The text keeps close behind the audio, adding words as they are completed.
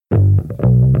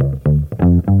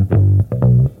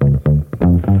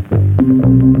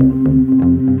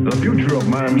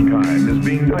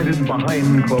conducted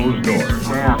behind closed doors.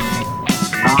 10, 9,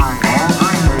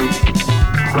 8,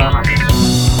 7,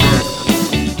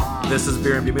 6, This is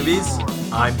Beer and B Movies.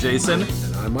 I'm Jason.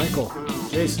 And I'm Michael.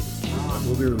 Jason, what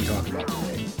movie are we talking about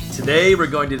today? Today we're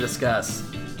going to discuss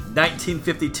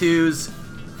 1952's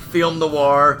film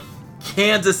noir,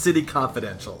 Kansas City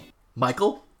Confidential.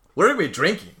 Michael, what are we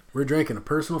drinking? We're drinking a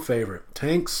personal favorite,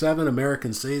 Tank 7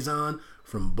 American Saison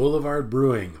from Boulevard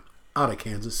Brewing out of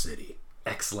Kansas City.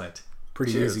 Excellent.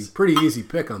 Pretty Cheers. Pretty easy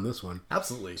pick on this one.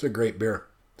 Absolutely. It's a great beer.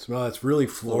 Smell, it's really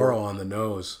floral on the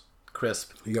nose.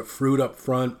 Crisp. You got fruit up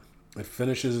front. It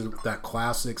finishes with that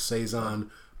classic Saison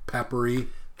peppery.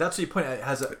 That's what you point out. It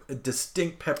has a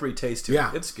distinct peppery taste to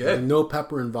Yeah, it. It's good. and no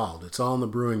pepper involved. It's all in the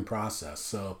brewing process.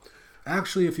 So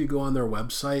actually, if you go on their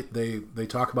website, they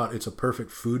talk about it's a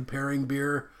perfect food pairing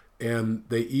beer. And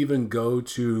they even go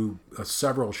to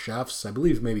several chefs, I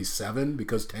believe maybe 7,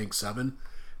 because Tank 7,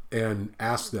 and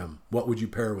ask them, what would you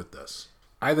pair with this?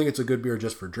 I think it's a good beer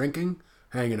just for drinking,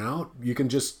 hanging out. You can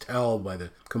just tell by the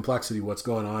complexity of what's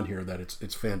going on here that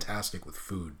it's fantastic with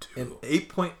food, too. And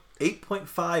 8.5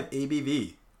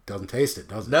 ABV. Doesn't taste it,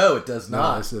 does it? No, it does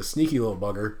not. No, it's a sneaky little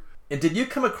bugger. And did you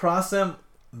come across them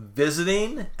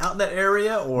visiting out in that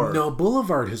area, or No,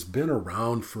 Boulevard has been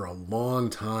around for a long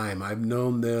time. I've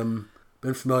known them,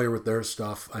 been familiar with their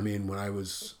stuff. I mean, when I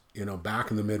was, back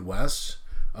in the Midwest,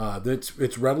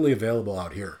 it's readily available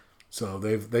out here. So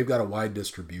they've got a wide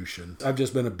distribution. I've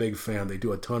just been a big fan. They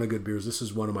do a ton of good beers. This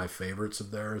is one of my favorites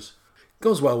of theirs.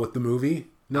 Goes well with the movie,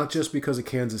 not just because of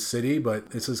Kansas City,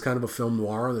 but this is kind of a film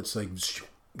noir that's like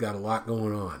got a lot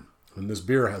going on. And this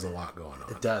beer has a lot going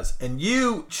on. It does. And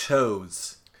you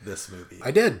chose this movie.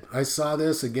 I did. I saw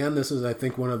this again. This is, I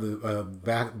think, one of the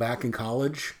back in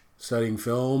college studying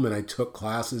film, and I took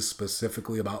classes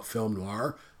specifically about film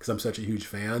noir because I'm such a huge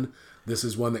fan. This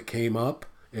is one that came up.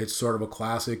 It's sort of a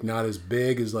classic, not as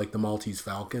big as like the Maltese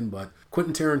Falcon, but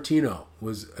Quentin Tarantino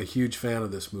was a huge fan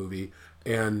of this movie.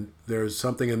 And there's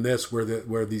something in this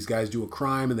where these guys do a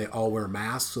crime and they all wear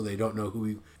masks so they don't know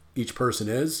who each person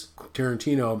is.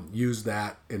 Tarantino used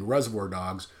that in Reservoir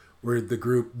Dogs, where the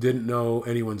group didn't know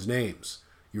anyone's names.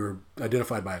 You're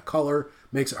identified by a color,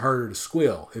 makes it harder to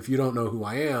squeal. If you don't know who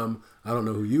I am, I don't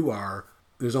know who you are,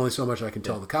 there's only so much I can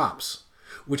tell the cops.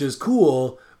 Which is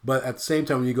cool, but at the same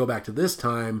time, when you go back to this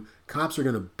time, cops are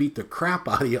going to beat the crap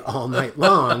out of you all night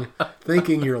long,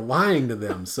 thinking you're lying to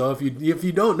them. So if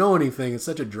you don't know anything, it's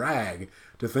such a drag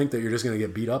to think that you're just going to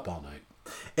get beat up all night.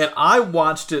 And I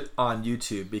watched it on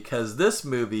YouTube because this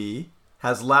movie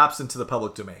has lapsed into the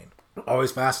public domain.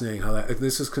 Always fascinating how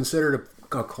this is considered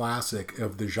a classic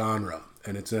of the genre,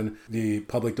 and it's in the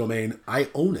public domain. I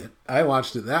own it. I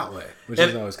watched it that way, which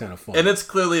is always kind of fun. And it's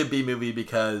clearly a B movie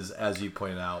because, as you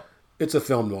pointed out, it's a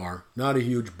film noir, not a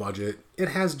huge budget. It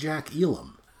has Jack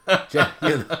Elam.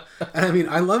 And I mean,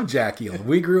 I love Jack Elam.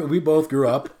 We both grew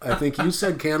up. I think you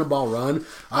said Cannonball Run.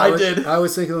 I did. I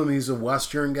was thinking of him. He's a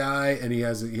Western guy, and he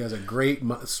has a great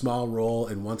small role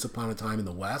in Once Upon a Time in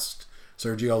the West,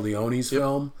 Sergio Leone's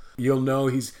film. You'll know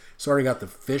he's sort of got the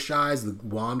fish eyes, the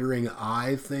wandering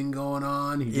eye thing going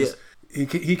on.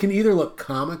 He can either look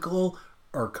comical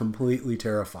or completely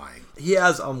terrifying. He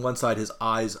has on one side his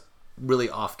eyes really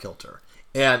off kilter.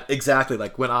 And exactly,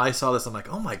 like when I saw this, I'm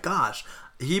like, oh my gosh.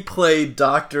 He played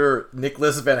Dr.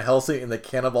 Nicholas Van Helsing in the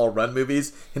Cannonball Run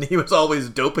movies, and he was always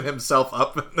doping himself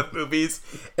up in the movies.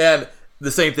 And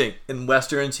the same thing, in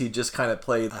Westerns, he just kind of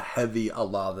played heavy a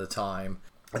lot of the time.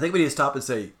 I think we need to stop and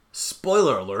say,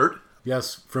 spoiler alert.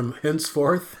 Yes, from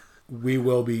henceforth, we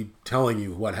will be telling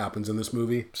you what happens in this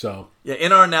movie. So yeah,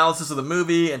 in our analysis of the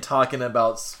movie and talking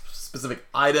about specific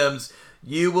items,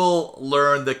 you will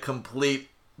learn the complete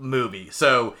movie.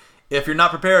 So if you're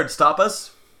not prepared, stop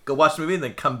us. Go watch the movie and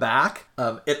then come back.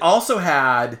 It also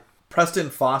had Preston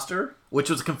Foster, which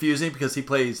was confusing because he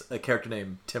plays a character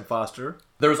named Tim Foster.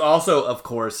 There was also, of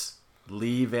course,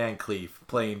 Lee Van Cleef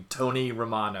playing Tony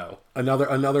Romano.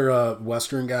 Another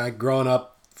Western guy. Growing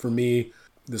up, for me,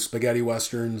 the spaghetti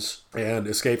Westerns and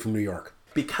Escape from New York.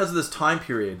 Because of this time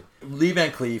period, Lee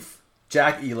Van Cleef,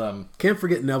 Jack Elam. Can't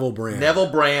forget Neville Brand.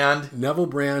 Neville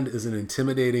Brand is an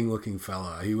intimidating looking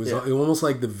fella. He was almost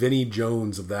like the Vinnie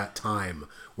Jones of that time,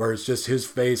 where it's just his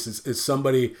face is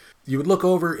somebody you would look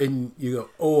over and you go,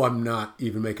 oh, I'm not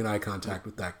even making eye contact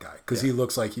with that guy because he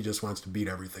looks like he just wants to beat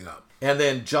everything up. And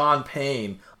then John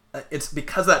Payne. It's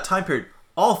because of that time period.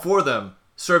 All four of them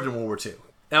served in World War II.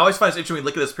 And I always find it interesting when you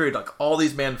look at this period, like all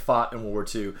these men fought in World War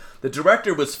II. The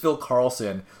director was Phil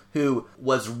Carlson, who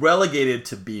was relegated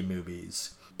to B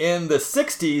movies. In the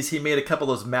 60s, he made a couple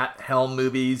of those Matt Helm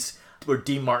movies where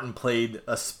Dean Martin played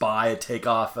a spy, a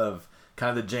takeoff of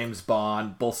kind of the James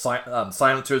Bond, both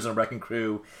Silencers and Wrecking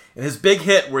Crew. And his big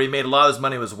hit, where he made a lot of his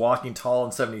money, was Walking Tall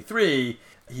in '73.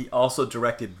 He also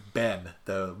directed Ben,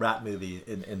 the rat movie,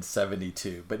 in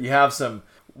 '72. But you have some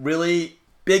really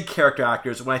big character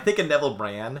actors. When I think of Neville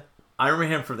Brand, I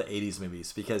remember him from the '80s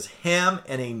movies, because him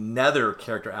and another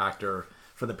character actor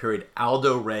from the period,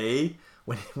 Aldo Ray,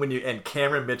 and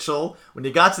Cameron Mitchell, when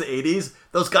you got to the '80s,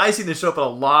 those guys seem to show up in a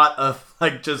lot of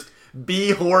like just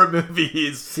B horror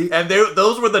movies. And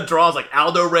those were the draws. Like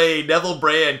Aldo Ray, Neville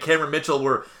Brand, Cameron Mitchell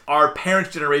were our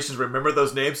parents' generations. Remember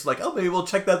those names? Like, oh, maybe we'll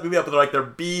check that movie out. But they're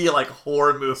B like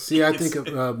horror movies. See, I think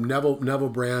of Neville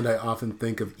Brand. I often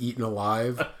think of Eaten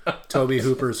Alive, Toby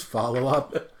Hooper's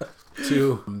follow-up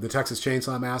to the Texas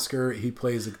Chainsaw Massacre. He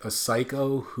plays a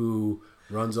psycho who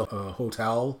runs a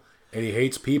hotel. And he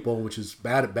hates people, which is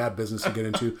bad business to get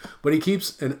into. But he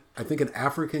keeps, an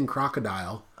African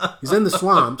crocodile. He's in the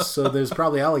swamps, so there's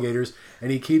probably alligators.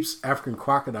 And he keeps African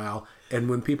crocodile. And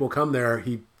when people come there,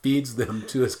 he feeds them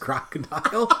to his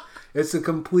crocodile. It's a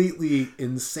completely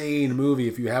insane movie.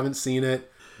 If you haven't seen it,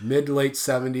 mid to late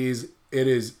 70s, it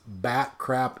is bat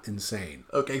crap insane.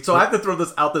 Okay, so I have to throw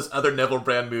this other Neville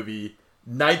Brand movie,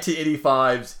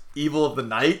 1985's Evil of the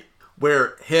Night,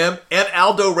 where him and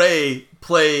Aldo Ray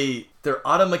play, they're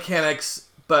auto mechanics,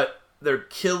 but they're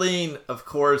killing, of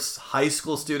course, high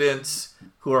school students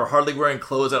who are hardly wearing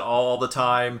clothes at all the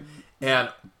time, and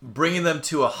bringing them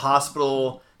to a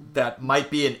hospital that might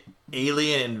be an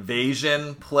alien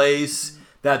invasion place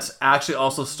that's actually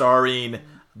also starring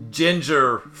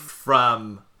Ginger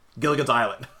from Gilligan's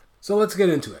Island. So let's get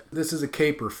into it. This is a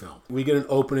caper film. We get an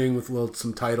opening with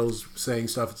some titles saying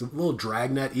stuff. It's a little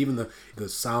dragnet. Even the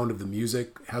sound of the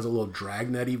music has a little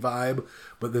dragnet-y vibe.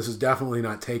 But this is definitely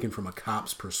not taken from a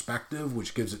cop's perspective,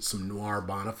 which gives it some noir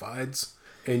bona fides.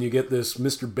 And you get this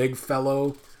Mr. Big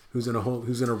Fellow who's in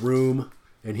a room,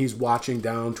 and he's watching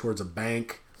down towards a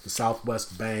bank, the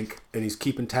Southwest Bank, and he's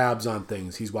keeping tabs on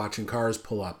things. He's watching cars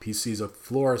pull up. He sees a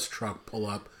florist truck pull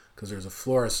up because there's a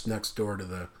florist next door to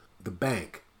the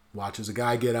bank. Watches a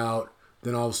guy get out,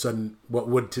 then all of a sudden, what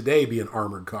would today be an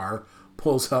armored car,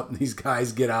 pulls up, and these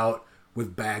guys get out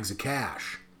with bags of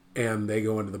cash, and they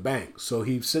go into the bank. So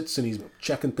he sits and he's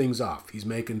checking things off. He's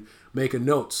making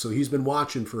notes. So he's been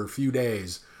watching for a few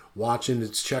days,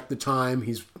 it's check the time.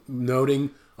 He's noting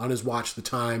on his watch the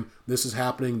time. This is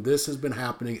happening. This has been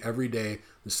happening every day.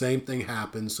 The same thing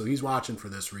happens. So he's watching for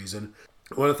this reason.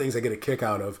 One of the things I get a kick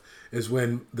out of is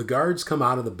when the guards come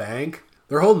out of the bank,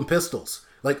 they're holding pistols.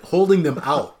 Like holding them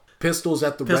out. Pistols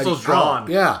at the ready. Pistols drawn.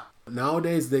 Yeah.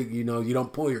 Nowadays, you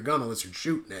don't pull your gun unless you're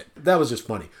shooting it. That was just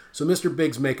funny. So Mr.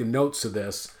 Big's making notes of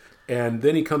this, and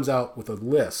then he comes out with a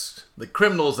list. The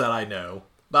criminals that I know.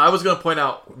 But I was going to point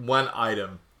out one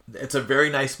item. It's a very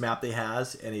nice map that he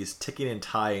has, and he's ticking and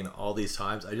tying all these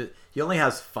times. He only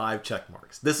has 5 check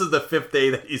marks. This is the 5th day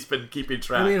that he's been keeping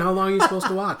track. I mean, how long are you supposed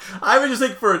to watch? I would just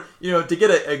think to get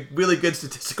a really good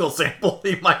statistical sample,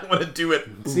 he might want to do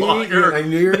it longer. I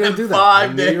knew you were going to do that.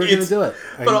 5 days. I knew you were going to do it.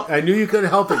 I knew you couldn't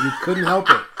help it. You couldn't help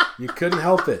it. You couldn't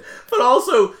help it. But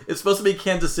also, it's supposed to be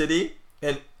Kansas City,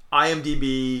 and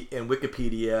IMDb and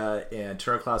Wikipedia and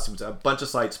Turner Classics, a bunch of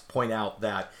sites point out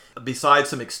that besides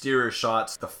some exterior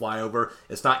shots, the flyover,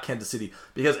 it's not Kansas City.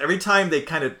 Because every time they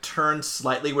kind of turn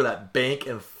slightly where that bank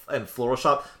and floral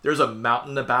shop, there's a mountain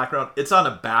in the background. It's on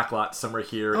a backlot somewhere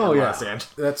here in Los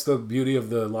Angeles. That's the beauty of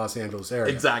the Los Angeles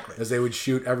area. Exactly. As they would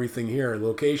shoot everything here,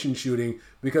 location shooting,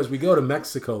 because we go to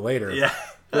Mexico later. Yeah.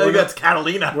 I think that's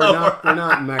Catalina. We're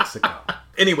not in Mexico.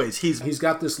 Anyways, he's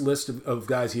got this list of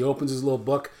guys. He opens his little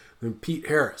book. Then Pete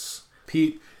Harris.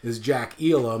 Pete is Jack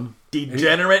Elam.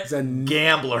 Degenerate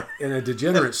gambler. And a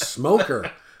degenerate smoker.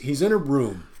 He's in a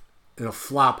room, in a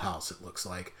flop house, it looks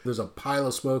like. There's a pile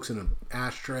of smokes in an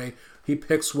ashtray. He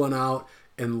picks one out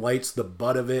and lights the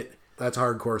butt of it. That's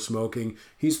hardcore smoking.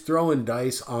 He's throwing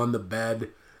dice on the bed.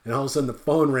 And all of a sudden the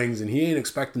phone rings and he ain't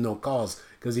expecting no calls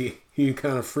because he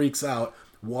kind of freaks out,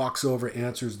 walks over,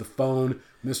 answers the phone.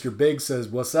 Mr. Big says,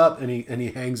 "What's up?" And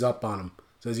he hangs up on him.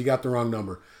 Says, "You got the wrong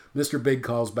number." Mr. Big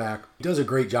calls back. He does a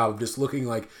great job of just looking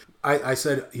like, I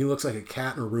said he looks like a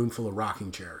cat in a room full of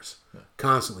rocking chairs. Yeah.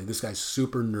 Constantly. This guy's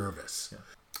super nervous.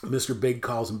 Yeah. Mr. Big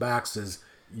calls him back, says,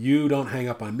 "You don't hang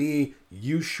up on me.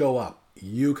 You show up.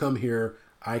 You come here.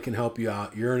 I can help you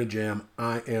out. You're in a jam.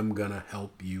 I am going to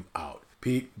help you out."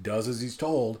 Pete does as he's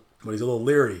told, but he's a little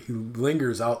leery. He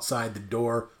lingers outside the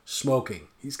door smoking.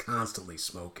 He's constantly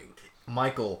smoking.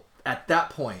 Michael, at that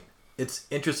point, it's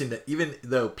interesting that even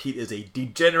though Pete is a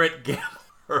degenerate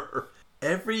gambler,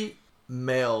 every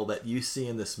male that you see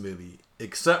in this movie,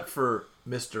 except for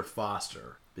Mr.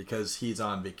 Foster, because he's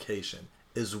on vacation,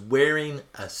 is wearing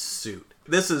a suit.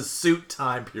 This is suit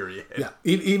time period. Yeah,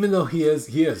 even though he's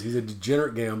a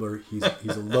degenerate gambler. He's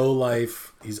a low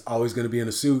life. He's always going to be in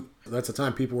a suit. That's the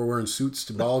time people were wearing suits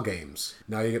to ball games.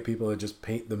 Now you get people that just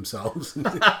paint themselves and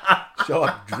show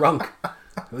up drunk.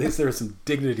 At least there was some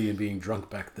dignity in being drunk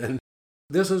back then.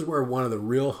 This is where one of the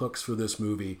real hooks for this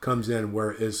movie comes in,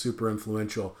 where it is super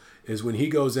influential, is when he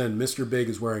goes in, Mr. Big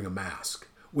is wearing a mask,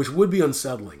 which would be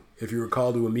unsettling if you were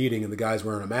called to a meeting and the guy's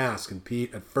wearing a mask, and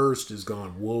Pete at first is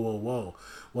going, whoa, whoa, whoa.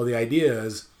 Well, the idea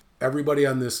is everybody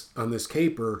on this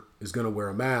caper is going to wear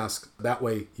a mask. That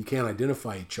way you can't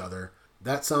identify each other.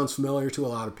 That sounds familiar to a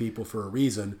lot of people for a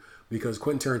reason, because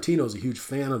Quentin Tarantino is a huge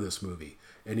fan of this movie,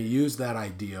 and he used that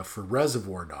idea for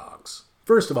Reservoir Dogs.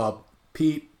 First of all,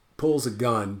 Pete pulls a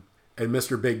gun, and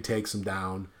Mr. Big takes him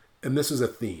down, and this is a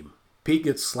theme. Pete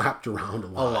gets slapped around a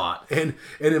lot. And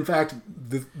in fact,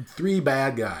 the three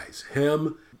bad guys,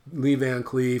 him, Lee Van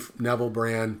Cleef, Neville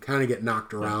Brand, kind of get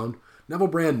knocked around. Neville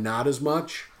Brand, not as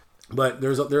much, but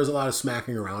there's a lot of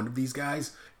smacking around of these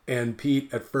guys. And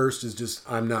Pete, at first, is just,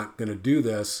 I'm not going to do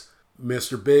this.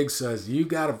 Mr. Big says, you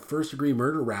got a first-degree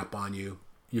murder rap on you.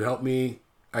 You help me,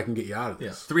 I can get you out of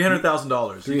this. Yeah.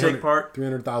 $300,000. You take part?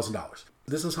 $300,000.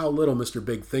 This is how little Mr.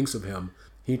 Big thinks of him.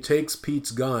 He takes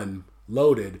Pete's gun,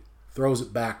 loaded, throws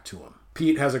it back to him.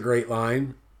 Pete has a great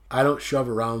line, I don't shove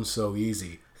around so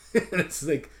easy. It's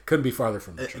like, couldn't be farther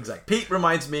from the truth. Exactly. Pete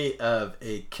reminds me of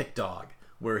a kick dog,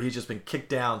 where he's just been kicked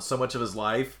down so much of his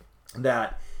life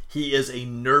that he is a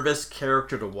nervous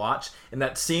character to watch. And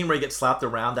that scene where he gets slapped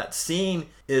around, that scene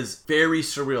is very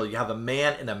surreal. You have a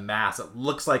man in a mask that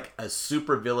looks like a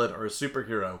supervillain or a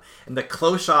superhero. And the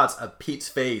close shots of Pete's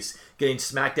face getting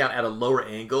smacked down at a lower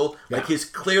angle, like he's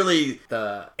clearly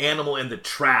the animal in the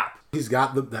trap. He's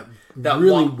got that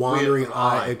really wandering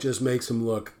eye. It just makes him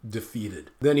look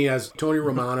defeated. Then he has Tony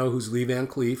Romano, who's Lee Van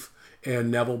Cleef, and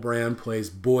Neville Brand plays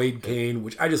Boyd Kane,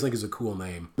 which I just think is a cool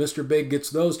name. Mr. Big gets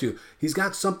those two. He's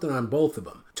got something on both of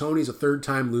them. Tony's a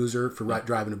third-time loser for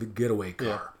driving a getaway car.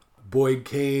 Yeah. Boyd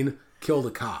Kane killed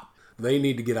a cop. They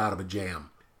need to get out of a jam,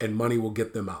 and money will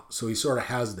get them out. So he sort of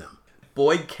has them.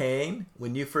 Boyd Kane,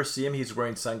 when you first see him, he's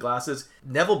wearing sunglasses.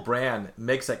 Neville Brand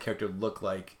makes that character look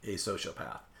like a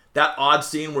sociopath. That odd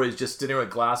scene where he's just sitting with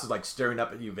glasses, like staring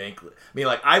up at you vaguely. I mean,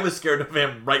 like, I was scared of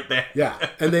him right there. Yeah,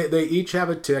 and they each have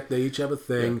a tick. They each have a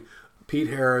thing. Yeah. Pete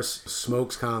Harris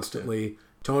smokes constantly. Yeah.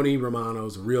 Tony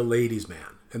Romano's a real ladies'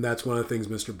 man. And that's one of the things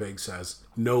Mr. Big says.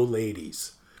 No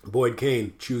ladies. Boyd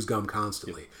Kane chews gum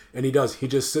constantly. Yeah. And he does. He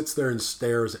just sits there and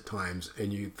stares at times.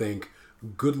 And you think,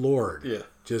 good Lord. Yeah.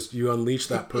 Just you unleash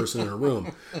that person in a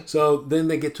room. So then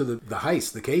they get to the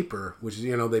heist, the caper, which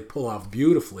is, they pull off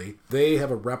beautifully. They have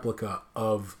a replica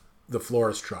of the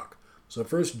florist truck. So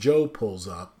first Joe pulls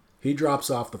up. He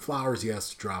drops off the flowers he has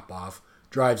to drop off,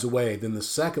 drives away. Then the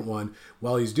second one,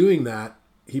 while he's doing that,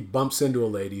 he bumps into a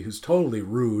lady who's totally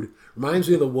rude. Reminds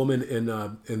me of the woman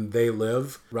in They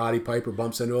Live. Roddy Piper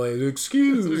bumps into a lady.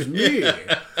 Excuse me.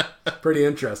 Pretty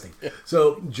interesting.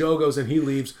 So Joe goes in, he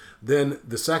leaves. Then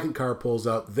the second car pulls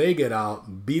up. They get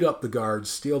out, beat up the guards,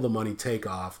 steal the money, take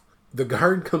off. The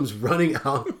guard comes running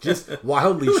out, just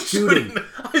wildly shooting.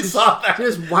 I saw that.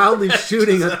 Just wildly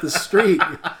shooting at the street.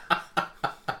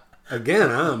 Again,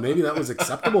 I don't know, maybe that was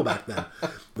acceptable back then.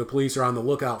 The police are on the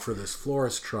lookout for this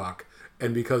florist truck.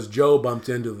 And because Joe bumped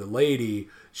into the lady,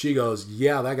 she goes,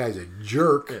 yeah, that guy's a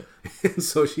jerk. Yeah. And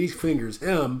so she fingers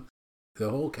him.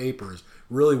 The whole caper is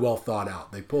really well thought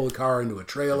out. They pull the car into a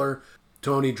trailer.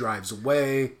 Tony drives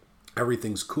away.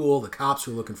 Everything's cool. The cops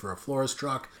are looking for a florist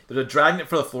truck. They're dragging it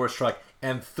for the florist truck,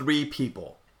 and 3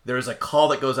 people. There's a call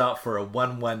that goes out for a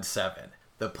 117.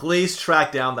 The police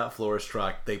track down that florist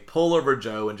truck. They pull over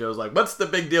Joe, and Joe's like, what's the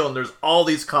big deal? And there's all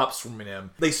these cops swarming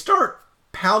him. They start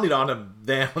pounding on him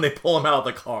then when they pull him out of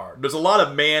the car. There's a lot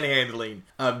of manhandling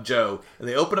of Joe. And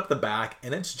they open up the back,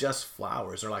 and it's just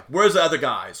flowers. They're like, where's the other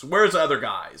guys? Where's the other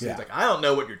guys? Yeah. He's like, I don't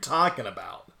know what you're talking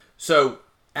about. So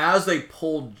as they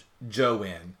pull Joe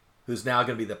in, who's now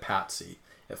going to be the patsy,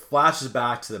 it flashes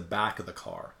back to the back of the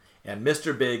car. And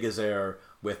Mr. Big is there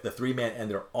with the 3 men, and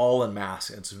they're all in masks.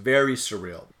 And it's very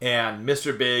surreal. And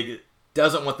Mr. Big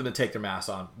doesn't want them to take their masks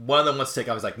on. One of them wants to take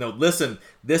off. He's like, no, listen,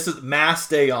 this is mask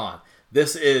stay on.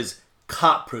 This is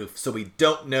cop-proof, so we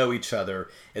don't know each other.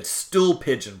 It's stool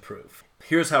pigeon-proof.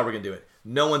 Here's how we're going to do it.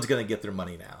 No one's going to get their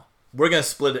money now. We're going to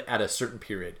split it at a certain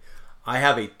period. I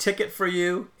have a ticket for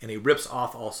you, and he rips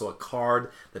off also a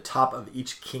card, the top of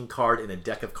each king card in a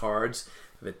deck of cards.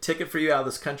 I have a ticket for you out of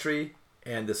this country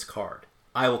and this card.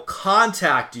 I will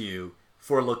contact you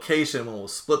for a location when we'll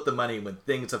split the money when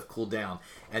things have cooled down.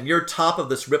 And your top of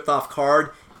this ripped off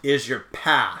card is your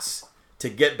pass to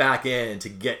get back in and to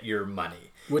get your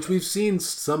money. Which we've seen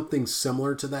something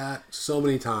similar to that so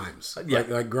many times. Yeah.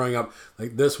 Like growing up,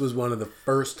 like this was one of the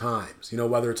first times,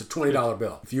 whether it's a $20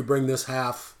 bill. If you bring this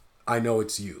half, I know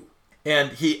it's you.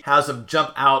 And he has them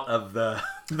jump out of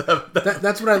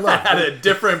That's what I love. at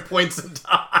different points in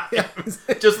time.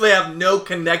 Just so they have no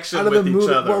connection with each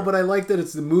other. Well, but I like that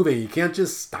it's the moving. You can't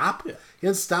just stop. Yeah. You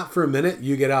can't stop for a minute.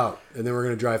 You get out. And then we're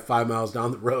going to drive 5 miles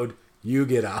down the road. You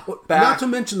get out. Back. Not to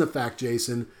mention the fact,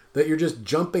 Jason, that you're just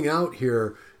jumping out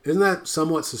here. Isn't that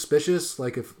somewhat suspicious?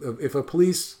 Like if a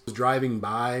police is driving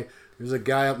by, there's a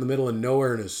guy out in the middle of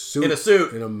nowhere in a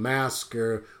suit, in a mask,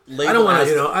 or I don't want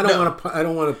to, I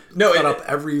don't want to cut up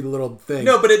every little thing.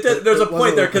 No, but there's a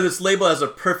point there because it's labeled as a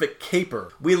perfect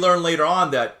caper. We learn later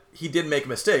on that he did make a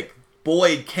mistake.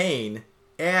 Boyd Kane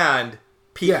and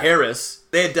Pete Harris,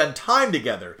 they had done time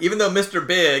together, even though Mr.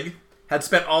 Big had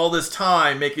spent all this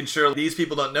time making sure these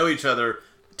people don't know each other.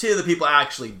 Two of the people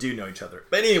actually do know each other.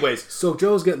 But anyways. So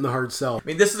Joe's getting the hard sell. I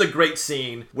mean, this is a great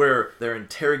scene where they're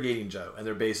interrogating Joe. And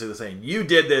they're basically saying, you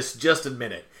did this, just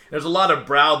admit it. There's a lot of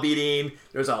browbeating.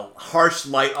 There's a harsh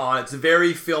light on. It's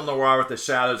very film noir with the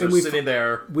shadows. They're sitting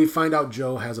there. We find out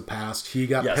Joe has a past. He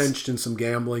got pinched in some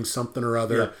gambling, something or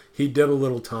other. Yeah. He did a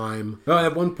little time.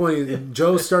 At one point,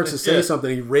 Joe starts to say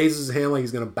something. He raises his hand like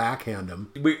he's going to backhand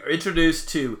him. We're introduced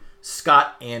to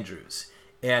Scott Andrews.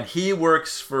 And he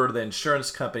works for the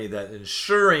insurance company that's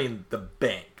insuring the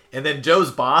bank. And then Joe's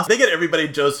boss, they get everybody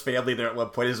in Joe's family there at one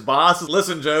point. His boss is,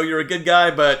 listen, Joe, you're a good guy,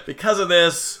 but because of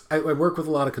this... I work with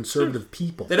a lot of conservative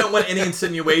people. They don't want any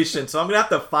insinuation, so I'm going to have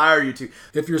to fire you two.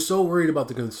 If you're so worried about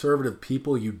the conservative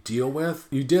people you deal with,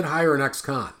 you did hire an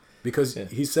ex-con. Because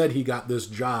he said he got this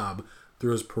job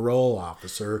through his parole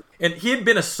officer. And he had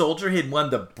been a soldier. He had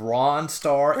won the Bronze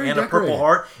Star Very and a decorated. Purple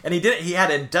Heart. And he had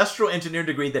an industrial engineering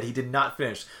degree that he did not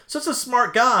finish. So it's a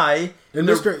smart guy. And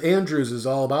Mr. Andrews is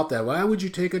all about that. Why would you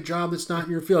take a job that's not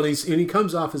in your field? And he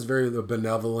comes off as very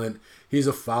benevolent. He's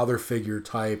a father figure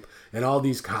type. And all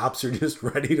these cops are just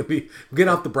ready to get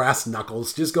out the brass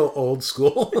knuckles. Just go old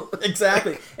school.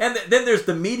 Exactly. And then there's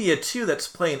the media, too, that's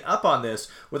playing up on this,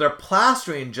 where they're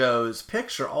plastering Joe's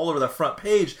picture all over the front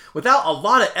page without a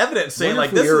lot of evidence saying,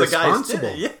 like, this is the guy's did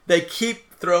it. Yeah. They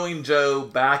keep throwing Joe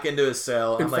back into his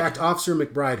cell. In fact, Officer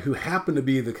McBride, who happened to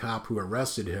be the cop who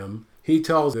arrested him, he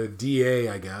tells the DA,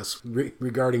 I guess,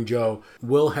 regarding Joe,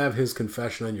 we'll have his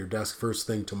confession on your desk first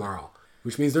thing tomorrow.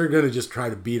 Which means they're going to just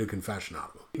try to beat a confession out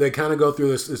of him. They kind of go through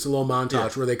this little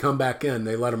montage where they come back in.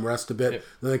 They let him rest a bit.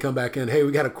 Then they come back in. Hey,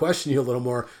 we got to question you a little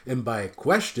more. And by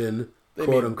question,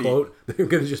 quote unquote, they're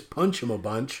going to just punch him a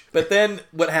bunch. But then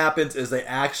what happens is they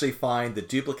actually find the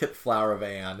duplicate flower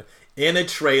van in a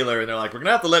trailer. And they're like, we're going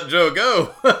to have to let Joe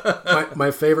go. my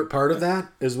favorite part of that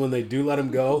is when they do let him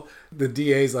go. The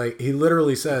DA's like, he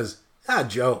literally says,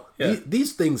 Joe,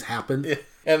 these things happen.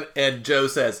 And Joe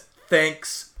says,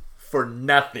 thanks for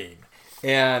nothing.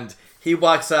 And he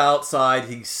walks outside.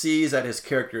 He sees that his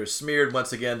character is smeared.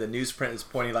 Once again, the newsprint is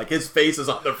pointing, like his face is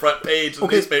on the front page of the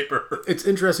newspaper. It's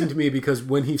interesting to me because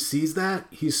when he sees that,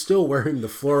 he's still wearing the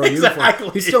floral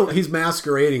uniform. He's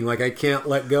masquerading like, I can't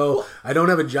let go. I don't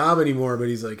have a job anymore. But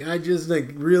he's like, I just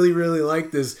really, really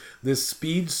like this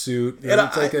speed suit. And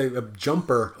it's like a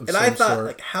jumper of some sort. And I thought,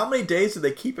 like, how many days did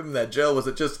they keep him in that jail? Was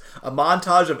it just a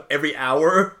montage of every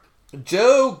hour?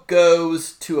 Joe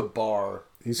goes to a bar.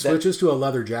 He switches to a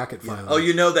leather jacket finally. Oh,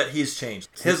 you know that he's changed.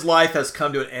 His life has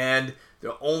come to an end.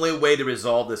 The only way to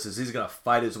resolve this is he's going to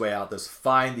fight his way out this,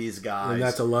 find these guys. And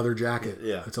that's a leather jacket.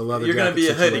 Yeah. It's a leather You're jacket. You're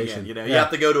going to be a hood again. You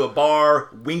have to go to a bar,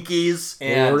 Winkies.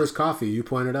 And he orders coffee. You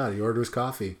pointed out. He orders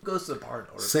coffee. Goes to the bar and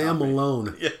orders Sam coffee.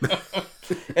 Malone. Yeah.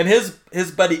 And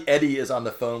his buddy Eddie is on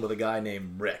the phone with a guy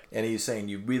named Rick. And he's saying,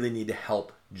 you really need to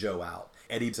help Joe out.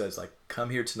 Eddie says, like, come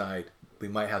here tonight. We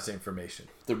might have some information.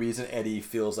 The reason Eddie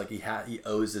feels like he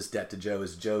owes this debt to Joe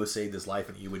is Joe saved his life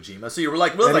in Iwo Jima. So you were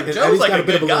like, really, Joe's Eddie's like a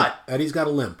good guy. Eddie's got a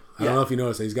limp. I don't know if you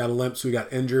noticed that. He's got a limp, so he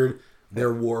got injured.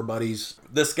 They're war buddies.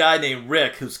 This guy named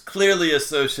Rick, who's clearly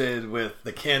associated with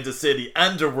the Kansas City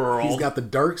underworld. He's got the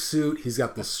dark suit. He's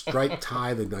got the striped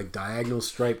tie, the diagonal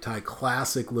striped tie,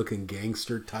 classic looking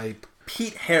gangster type.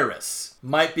 Pete Harris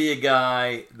might be a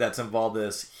guy that's involved in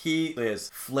this. He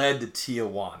has fled to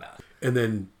Tijuana. And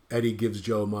then Eddie gives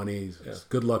Joe money. He says,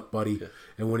 good luck, buddy. Yeah.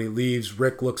 And when he leaves,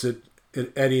 Rick looks at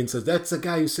Eddie and says, that's the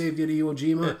guy who saved you at Iwo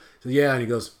Jima? Yeah. So, yeah. And he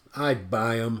goes, I'd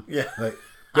buy him. Yeah. Like,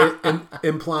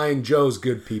 implying Joe's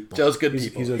good people. Joe's good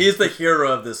people. He's the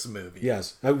hero of this movie.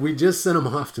 Yes. We just sent him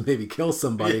off to maybe kill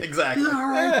somebody. Yeah, exactly. He's all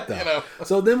right, though.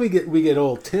 So then we get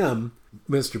old Tim,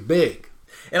 Mr. Big.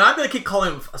 And I'm going to keep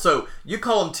calling him... So, you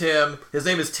call him Tim. His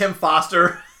name is Tim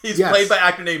Foster. He's Yes. played by an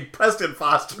actor named Preston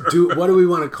Foster. What do we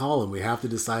want to call him? We have to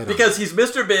decide on. Because he's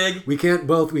Mr. Big. We can't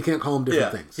call him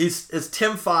different things. He's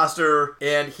Tim Foster,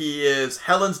 and he is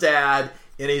Helen's dad,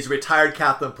 and he's retired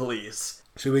Captain Police.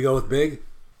 Should we go with Big?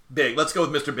 Big. Let's go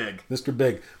with Mr. Big. Mr.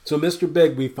 Big. So Mr.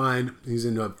 Big, we find he's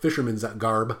in a fisherman's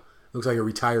garb. Looks like a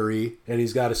retiree. And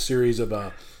he's got a series of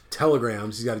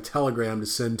telegrams. He's got a telegram to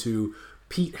send to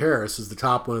Pete Harris is the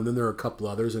top one. And then there are a couple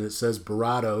others. And it says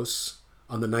Barrados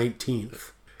on the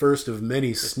 19th. First of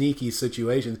many sneaky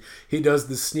situations. He does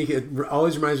the sneaky. It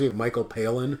always reminds me of Michael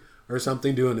Palin or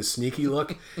something doing a sneaky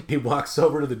look. He walks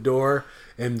over to the door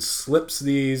and slips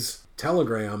these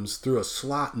telegrams through a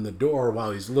slot in the door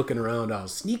while he's looking around all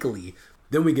sneakily.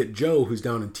 Then we get Joe, who's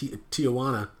down in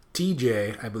Tijuana,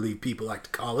 TJ, I believe people like to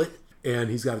call it. And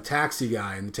he's got a taxi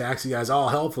guy, and the taxi guy's all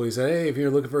helpful. He said, hey, if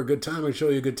you're looking for a good time, I can show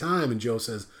you a good time. And Joe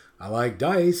says, I like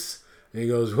dice. And he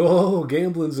goes, whoa,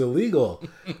 gambling's illegal.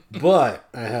 But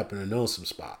I happen to know some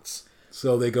spots.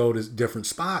 So they go to different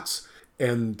spots,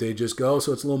 and they just go.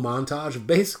 So it's a little montage of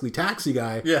basically taxi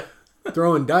guy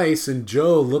throwing dice and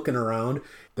Joe looking around.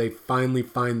 They finally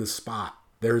find the spot.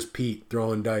 There's Pete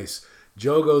throwing dice.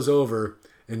 Joe goes over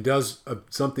and does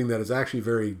something that is actually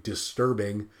very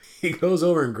disturbing. He goes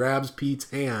over and grabs Pete's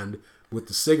hand with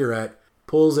the cigarette,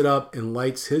 pulls it up, and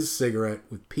lights his cigarette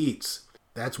with Pete's.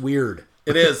 That's weird.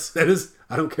 It is. That is.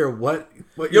 I don't care what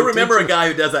You'll remember a guy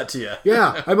who does that to you.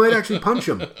 Yeah, I might actually punch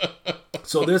him.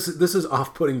 So this is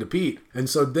off-putting to Pete. And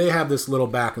so they have this little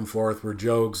back and forth where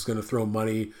Joe's going to throw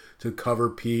money to cover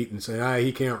Pete and say,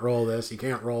 he can't roll this, he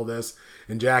can't roll this.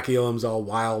 And Jack Elam's all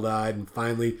wild-eyed, and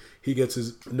finally he gets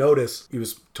his notice. He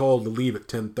was told to leave at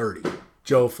 10:30.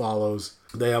 Joe follows.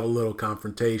 They have a little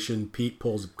confrontation. Pete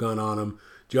pulls a gun on him.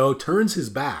 Joe turns his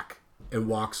back and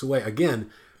walks away. Again,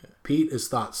 Pete is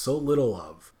thought so little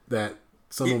of that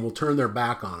someone will turn their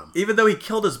back on him. Even though he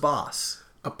killed his boss.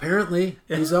 Apparently,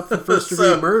 he's up for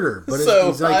first-degree murder. But so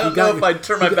he's like, I don't know if I'd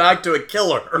turn my back to a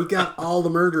killer. He got all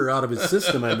the murder out of his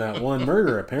system on that one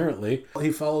murder, apparently. He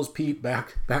follows Pete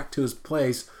back to his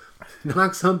place,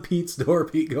 knocks on Pete's door.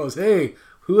 Pete goes, hey,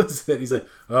 who is it? He's like,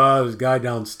 there's a guy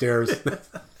downstairs.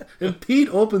 And Pete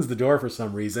opens the door for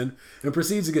some reason and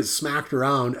proceeds to get smacked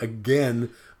around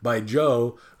again by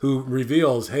Joe, who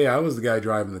reveals, hey, I was the guy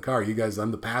driving the car. You guys, I'm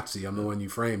the patsy. I'm the one you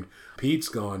framed. Pete's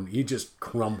going, he just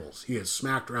crumbles. He gets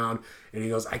smacked around, and he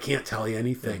goes, I can't tell you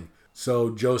anything. So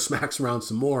Joe smacks around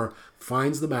some more,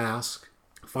 finds the mask,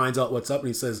 finds out what's up, and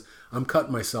he says, I'm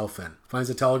cutting myself in. Finds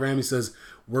a telegram. He says,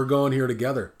 we're going here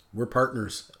together. We're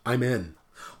partners. I'm in.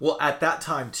 Well, at that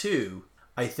time, too,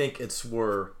 I think it's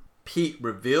where Pete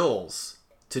reveals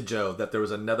to Joe that there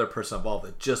was another person involved.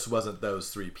 It just wasn't those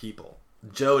three people.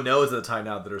 Joe knows at the time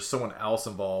now that there's someone else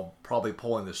involved, probably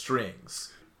pulling the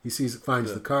strings. He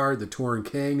finds the card, the Torn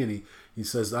King, and he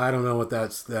says, I don't know what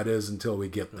that is until we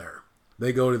get there.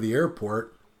 They go to the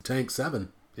airport. Tank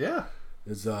 7 Yeah.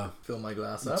 is Fill my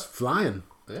glass it's up. flying.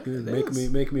 Yeah,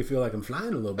 Making me feel like I'm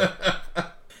flying a little bit.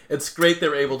 It's great they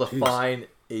were able to find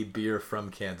a beer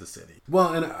from Kansas City.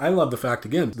 Well, and I love the fact,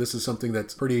 again, this is something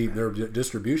that's their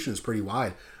distribution is pretty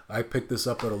wide. I picked this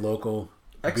up at a local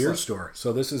beer store.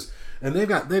 So this is, and they've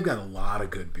got a lot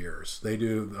of good beers. They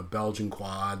do a Belgian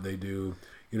quad. They do,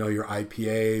 your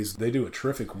IPAs. They do a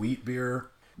terrific wheat beer.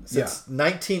 Since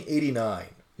 1989.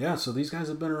 Yeah, so these guys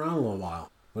have been around a little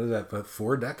while. What is that, about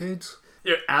 4 decades?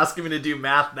 You're asking me to do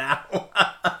math now.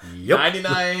 Yep.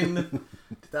 99,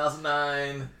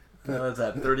 2009. What's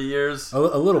that, 30 years? A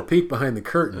little peek behind the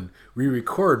curtain. We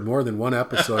record more than one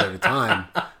episode at a time.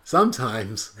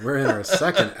 Sometimes we're in our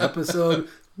second episode,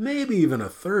 maybe even a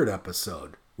third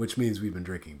episode, which means we've been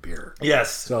drinking beer.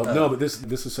 Yes. So, no, but this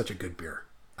is such a good beer.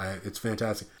 It's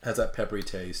fantastic. Has that peppery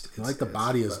taste. I like the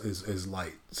body is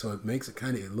light, so it makes it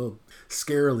kind of a little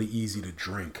scarily easy to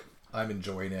drink. I'm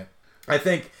enjoying it. I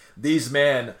think these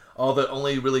men, all that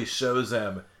only really shows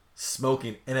them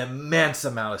smoking an immense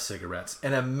amount of cigarettes.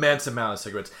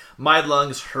 My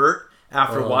lungs hurt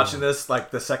after watching this,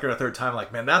 like the second or third time.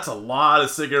 Like, man, that's a lot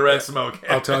of cigarette smoking.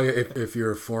 I'll tell you, if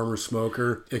you're a former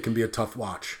smoker, it can be a tough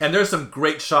watch. And there's some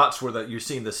great shots where you're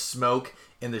seeing the smoke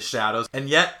in the shadows, and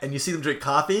you see them drink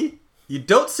coffee. You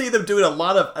don't see them doing a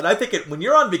lot of, and I think when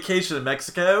you're on vacation in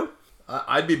Mexico,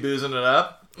 I'd be boozing it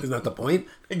up. Isn't that the point?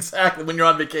 Exactly, when you're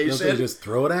on vacation. Don't they just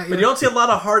throw it at you? But you don't see a lot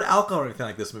of hard alcohol or anything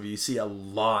like this movie. You see a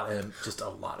lot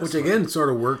of Which again sort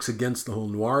of works against the whole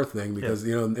noir thing because,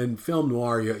 in film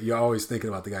noir, you're always thinking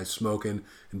about the guy smoking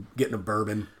and getting a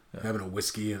bourbon, having a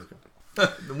whiskey.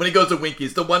 When he goes to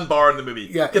Winkies, the one bar in the movie,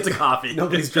 gets a coffee.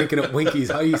 Nobody's drinking at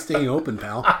Winkies. How are you staying open,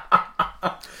 pal?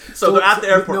 So they're at the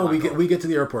airport. No, Michael. we get to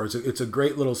the airport. It's a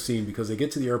great little scene because they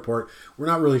get to the airport. We're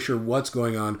not really sure what's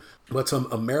going on, but some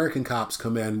American cops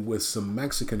come in with some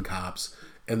Mexican cops,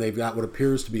 and they've got what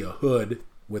appears to be a hood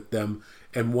with them.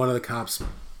 And one of the cops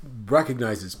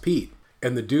recognizes Pete,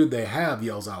 and the dude they have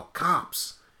yells out,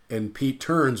 "Cops!" And Pete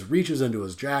turns, reaches into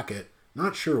his jacket,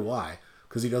 not sure why,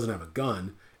 because he doesn't have a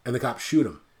gun, and the cops shoot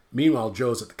him. Meanwhile,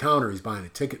 Joe's at the counter. He's buying a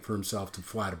ticket for himself to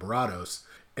fly to Barrados.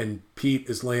 And Pete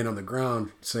is laying on the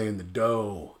ground saying the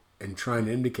dough and trying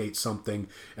to indicate something.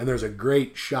 And there's a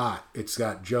great shot. It's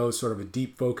got Joe, sort of a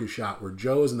deep focus shot where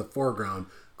Joe is in the foreground,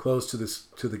 close to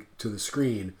the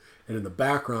screen. And in the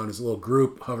background is a little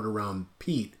group hovering around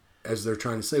Pete as they're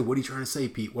trying to say, "What are you trying to say,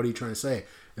 Pete? What are you trying to say?"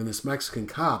 And this Mexican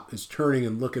cop is turning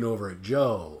and looking over at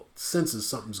Joe, senses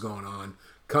something's going on,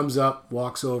 comes up,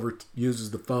 walks over,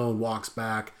 uses the phone, walks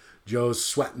back. Joe's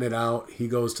sweating it out. He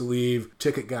goes to leave.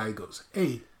 Ticket guy goes,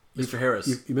 "Hey, Mr. Harris.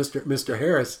 Mr.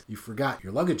 Harris, you forgot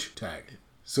your luggage tag."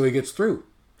 So he gets through.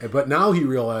 But now he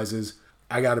realizes,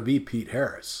 I got to be Pete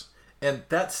Harris. And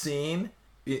that scene,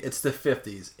 it's the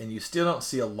 50s, and you still don't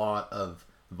see a lot of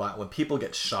violence. When people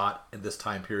get shot in this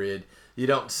time period, you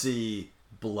don't see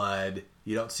blood.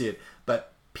 You don't see it.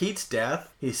 But Pete's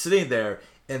death, he's sitting there,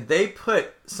 and they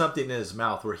put something in his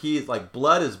mouth where he's like,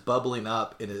 blood is bubbling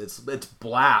up, and it's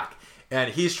black,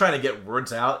 and he's trying to get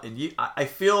words out. And I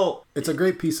feel it's a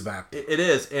great piece of acting. It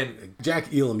is, and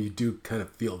Jack Elam, you do kind of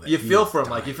feel that you feel for him,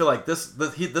 like you feel like this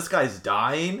guy's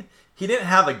dying. He didn't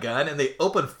have a gun, and they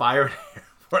open fire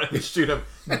for him to shoot him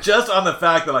just on the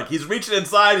fact that like he's reaching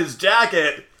inside his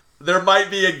jacket. There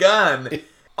might be a gun.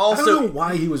 Also, I don't know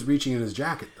why he was reaching in his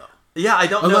jacket though. Yeah, I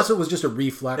don't know. Unless it was just a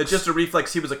reflex. It's just a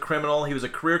reflex. He was a criminal. He was a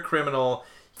career criminal,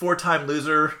 4-time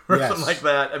loser, or something like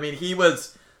that. I mean, he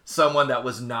was someone that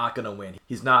was not going to win.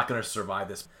 He's not going to survive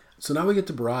this. So now we get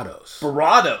to Barrados.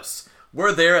 Barrados.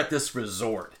 We're there at this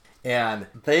resort, and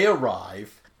they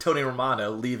arrive. Tony Romano,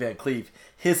 Lee Van Cleef,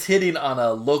 is hitting on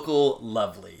a local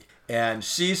lovely, and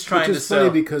she's trying to sell. Which is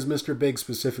funny because Mr. Big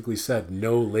specifically said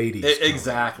no ladies.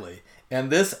 Exactly. And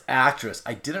this actress,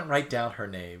 I didn't write down her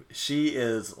name. She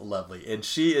is lovely. And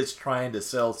she is trying to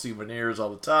sell souvenirs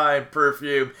all the time,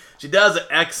 perfume. She does an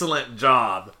excellent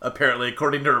job, apparently,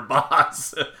 according to her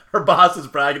boss. Her boss is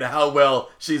bragging how well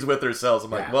she's with herself.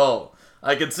 I'm like, well,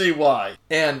 I can see why.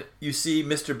 And you see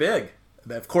Mr. Big.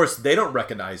 Of course, they don't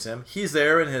recognize him. He's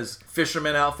there in his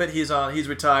fisherman outfit. He's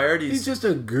retired. He's just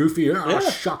a goofy,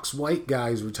 shucks white guy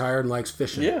who's retired and likes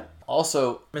fishing. Yeah.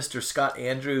 Also, Mr. Scott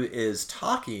Andrew is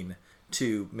talking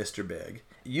to Mr. Big.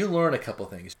 You learn a couple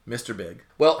things. Mr. Big.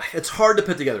 Well, it's hard to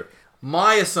put together.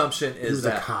 My assumption is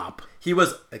that a cop. He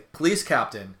was a police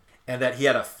captain and that he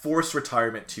had a forced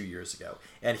retirement 2 years ago.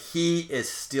 And he is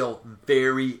still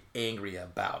very angry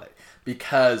about it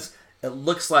because it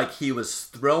looks like he was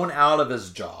thrown out of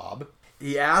his job.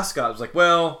 He asked God, was like,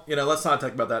 well, let's not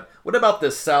talk about that. What about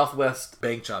this Southwest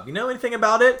bank job? You know anything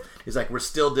about it? He's like, we're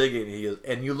still digging.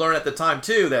 And you learn at the time,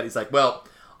 too, that he's like, well,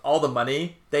 all the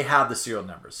money, they have the serial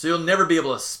numbers. So you'll never be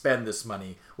able to spend this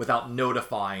money without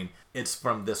notifying it's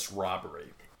from this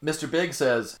robbery. Mr. Big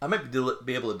says, I might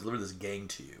be able to deliver this gang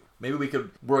to you. Maybe we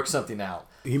could work something out.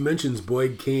 He mentions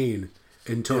Boyd Kane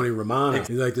and Tony Romano.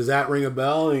 He's like, does that ring a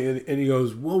bell? And he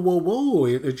goes, whoa.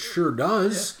 It sure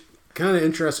does. Yeah. Kind of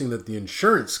interesting that the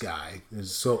insurance guy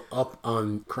is so up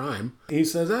on crime. He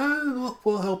says,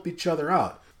 we'll help each other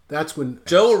out. That's when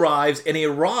Joe arrives, and he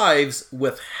arrives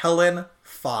with Helen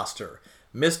Foster,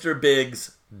 Mr.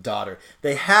 Big's daughter.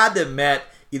 They had to met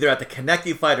either at the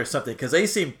connecting flight or something because they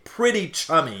seem pretty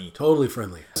chummy. Totally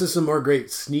friendly. This is some more great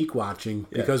sneak watching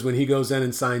because when he goes in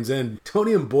and signs in,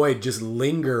 Tony and Boyd just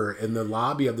linger in the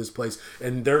lobby of this place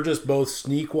and they're just both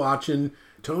sneak watching.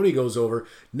 Tony goes over,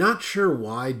 not sure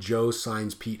why Joe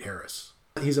signs Pete Harris.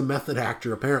 He's a method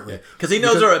actor, apparently. Because he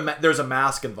knows there's a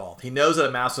mask involved. He knows that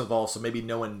a mask is involved, so maybe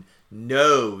no one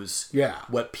knows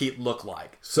what Pete looked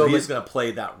like. So he's going to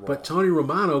play that role. But Tony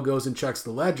Romano goes and checks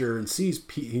the ledger and sees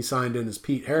Pete, he signed in as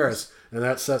Pete Harris, and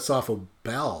that sets off a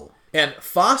bell. And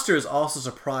Foster is also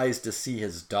surprised to see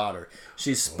his daughter.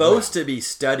 She's supposed to be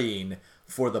studying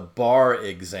for the bar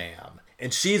exam.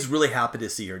 And she's really happy to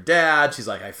see her dad. She's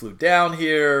like, I flew down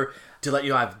here to let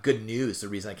you know I have good news. The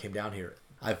reason I came down here.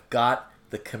 I've got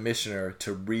the commissioner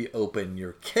to reopen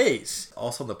your case.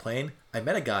 Also on the plane, I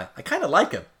met a guy. I kind of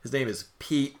like him. His name is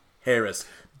Pete Harris.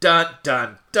 Dun,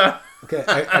 dun, dun. Okay,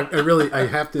 I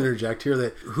have to interject here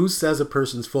that who says a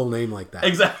person's full name like that?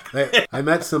 Exactly. I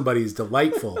met somebody who's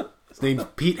delightful. His name's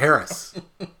Pete Harris.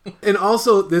 And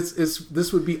also,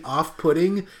 this would be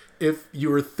off-putting if you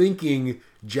were thinking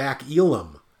Jack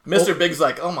Elam. Mr. Big's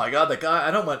like, oh my God, that guy,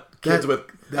 I don't want kids I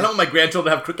don't want my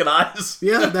grandchildren to have crooked eyes.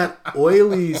 Yeah, that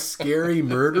oily, scary,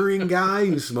 murdering guy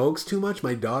who smokes too much.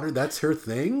 My daughter, that's her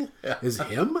thing? Is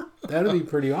him? That'd be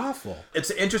pretty awful.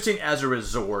 It's interesting as a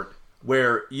resort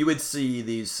where you would see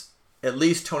these, at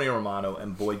least Tony Romano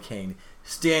and Boyd Kane,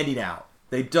 standing out.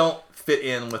 They don't fit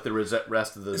in with the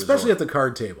rest of the Especially resort. at the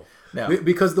card table. No.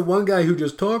 Because the one guy who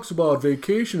just talks about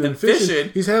vacation and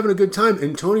fishing, he's having a good time.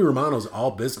 And Tony Romano's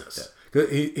all business. Yeah.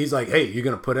 He's like, hey, you're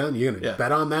going to put on? You're going to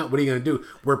bet on that? What are you going to do?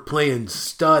 We're playing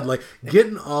stud. Like,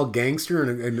 getting all gangster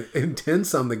and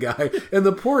intense on the guy. And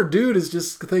the poor dude is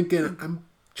just thinking, I'm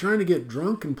trying to get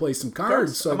drunk and play some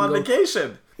cards. So I'm on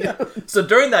vacation. Yeah. So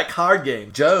during that card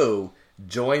game, Joe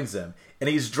joins them. And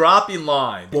he's dropping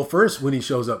lines. Well, first, when he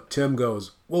shows up, Tim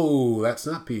goes, whoa, that's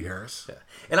not Pete Harris. Yeah.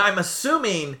 And I'm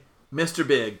assuming Mr.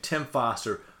 Big, Tim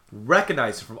Foster,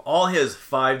 recognized from all his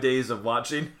 5 days of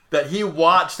watching that he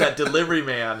watched that delivery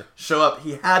man show up.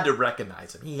 He had to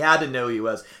recognize him. He had to know who he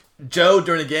was. Joe,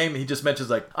 during the game, he just mentions,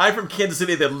 like, I'm from Kansas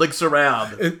City, that looks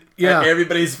around at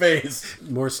everybody's face.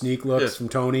 More sneak looks from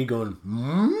Tony going,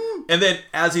 And then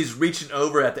as he's reaching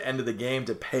over at the end of the game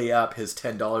to pay up his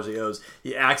 $10 he owes,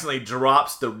 he accidentally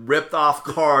drops the ripped off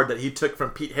card that he took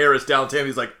from Pete Harris downtown.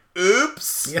 He's like,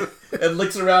 oops. Yeah. And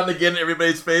looks around again at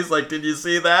everybody's face like, did you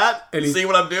see that? And see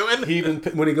what I'm doing? He even,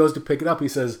 when he goes to pick it up, he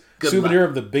says, souvenir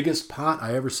of the biggest pot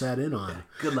I ever sat in on. Yeah.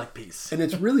 Good luck, peace. And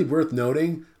it's really worth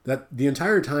noting that the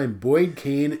entire time Boyd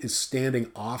Kane is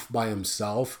standing off by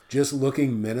himself, just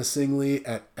looking menacingly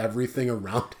at everything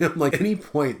around him. Like, at any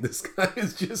point, this guy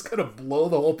is just going to blow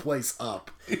the whole place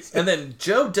up. And then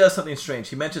Joe does something strange.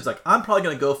 He mentions, like, I'm probably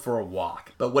going to go for a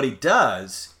walk. But what he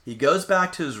does, he goes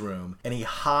back to his room and he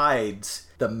hides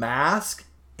the mask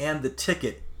and the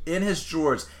ticket in his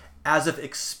drawers as if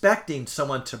expecting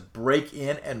someone to break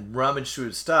in and rummage through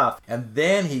his stuff. And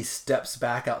then he steps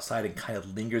back outside and kind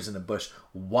of lingers in the bush,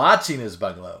 watching his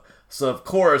bungalow. So, of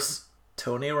course,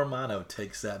 Tony Romano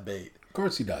takes that bait. Of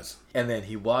course he does. And then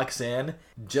he walks in.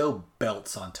 Joe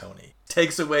belts on Tony.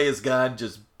 Takes away his gun,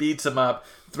 just beats him up,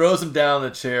 throws him down in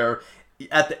the chair.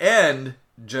 At the end,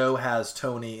 Joe has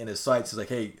Tony in his sights. He's like,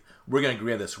 hey, we're going to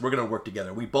agree on this. We're going to work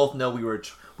together. We both know we were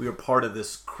part of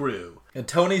this crew. And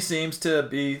Tony seems to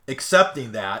be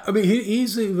accepting that. I mean,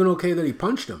 he's even okay that he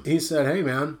punched him. He said, hey,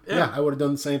 man, I would have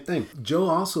done the same thing. Joe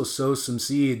also sows some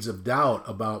seeds of doubt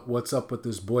about what's up with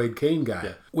this Boyd Kane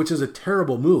guy, which is a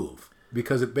terrible move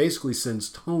because it basically sends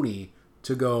Tony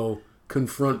to go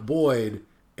confront Boyd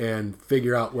and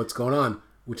figure out what's going on,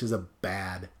 which is a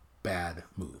bad, bad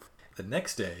move. The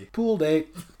next day, pool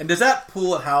date. And does that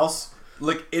pool house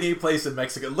look any place in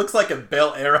Mexico? It looks like a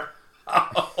Bel Air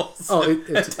house. Oh, it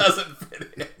doesn't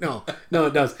fit in. No,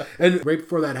 it does. And right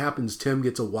before that happens, Tim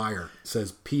gets a wire. It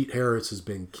says Pete Harris has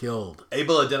been killed.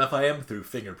 Able to identify him through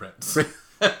fingerprints.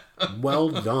 Well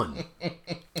done.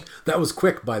 That was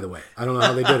quick, by the way. I don't know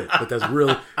how they did it, but that's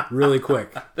really, really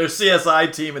quick. Their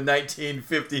CSI team in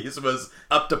 1950s was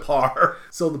up to par.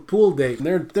 So the pool date,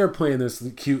 they're playing this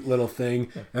cute little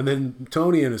thing, and then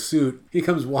Tony in a suit, he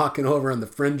comes walking over on the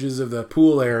fringes of the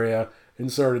pool area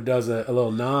and sort of does a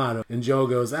little nod. And Joe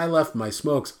goes, I left my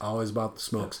smokes. Always about the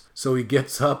smokes. So he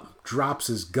gets up, drops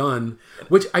his gun,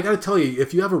 which I got to tell you,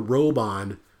 if you have a robe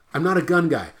on, I'm not a gun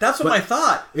guy. That's what I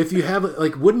thought. If you have,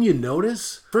 like, wouldn't you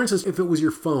notice? For instance, if it was your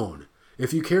phone,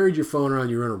 if you carried your phone around,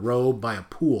 you were in a robe by a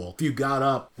pool, if you got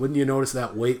up, wouldn't you notice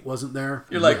that weight wasn't there?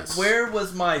 You're like, where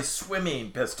was my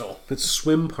swimming pistol? It's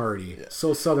swim party. Yeah.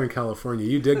 So Southern California.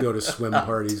 You did go to swim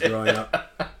parties growing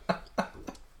up.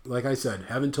 Like I said,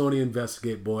 having Tony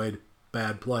investigate Boyd,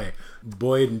 bad play.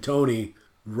 Boyd and Tony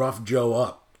rough Joe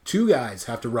up. Two guys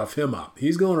have to rough him up.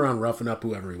 He's going around roughing up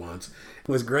whoever he wants.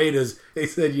 What's great is they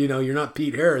said, you're not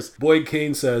Pete Harris. Boyd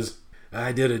Kane says,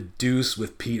 I did a deuce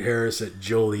with Pete Harris at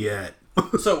Joliet.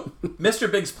 So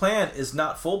Mr. Big's plan is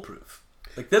not foolproof.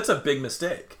 Like, that's a big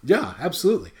mistake. Yeah,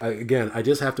 absolutely. I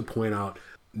just have to point out,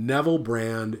 Neville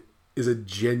Brand is a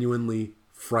genuinely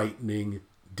frightening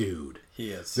dude. He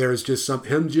is. There's just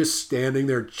him just standing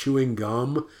there chewing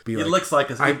gum. He looks like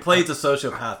he plays a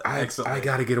sociopath excellently. I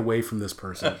got to get away from this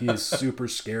person. He is super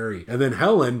scary. And then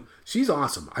Helen, she's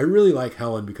awesome. I really like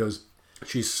Helen because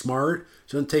she's smart.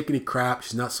 She doesn't take any crap.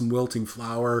 She's not some wilting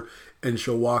flower. And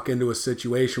she'll walk into a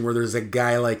situation where there's a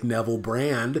guy like Neville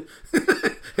Brand.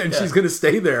 And she's going to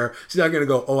stay there. She's not going to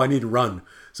go, I need to run.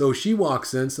 So she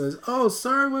walks in and says,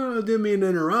 sorry, I didn't mean to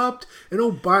interrupt.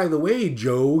 And by the way,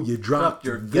 Joe, you dropped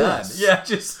your gun. Yeah,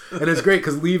 And it's great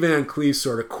because Lee Van Cleef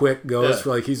sort of quick goes for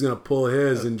like he's going to pull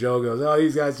his. And Joe goes,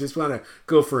 these guys just want to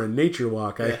go for a nature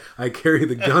walk. I carry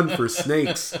the gun for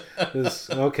snakes.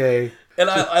 Okay. And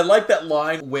I like that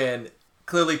line when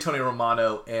clearly Tony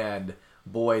Romano and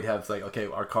Boyd have like, okay,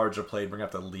 our cards are played. We're going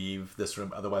to have to leave this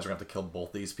room. Otherwise, we're going to have to kill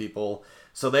both these people.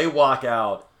 So they walk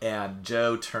out, and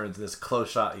Joe turns in this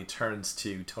close shot. He turns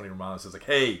to Tony Romano and says, like,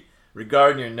 hey,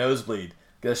 regarding your nosebleed,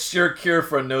 got a sure cure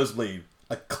for a nosebleed.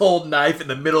 A cold knife in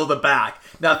the middle of the back.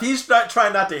 Now, if he's not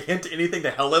trying not to hint anything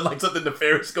to Helen, like something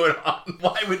nefarious going on,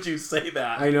 why would you say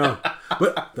that? I know.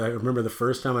 But I remember the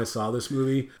first time I saw this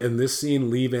movie, in this scene,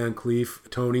 Lee Van Cleef,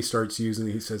 Tony starts using,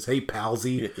 he says, hey,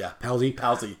 palsy. Yeah. Palsy.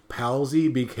 Palsy. Palsy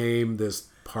became this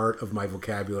part of my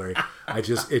vocabulary. It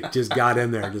just got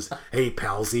in there. Just, hey,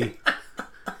 palsy.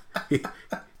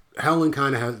 Helen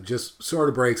kind of just sort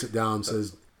of breaks it down,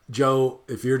 says, Joe,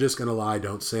 if you're just going to lie,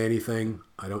 don't say anything.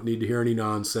 I don't need to hear any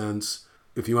nonsense.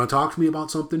 If you want to talk to me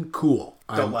about something, cool.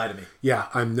 Don't lie to me. Yeah,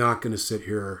 I'm not going to sit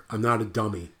here. I'm not a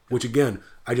dummy. Which, again,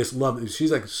 I just love.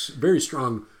 She's like a very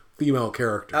strong female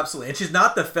character. Absolutely. And she's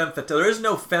not the femme fatale. There is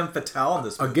no femme fatale in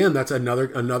this movie. Again, that's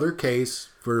another case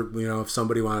for, if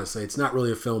somebody wanted to say it's not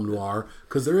really a film noir,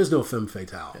 because there is no femme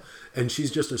fatale. Yeah. And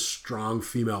she's just a strong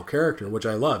female character, which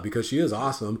I love, because she is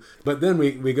awesome. But then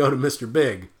we go to Mr.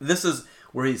 Big. This is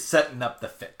where he's setting up the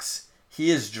fix. He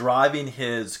is driving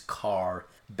his car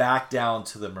back down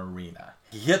to the marina.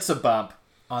 He hits a bump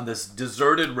on this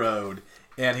deserted road,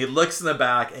 and he looks in the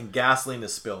back, and gasoline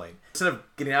is spilling. Instead of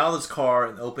getting out of his car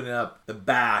and opening up the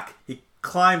back, he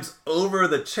climbs over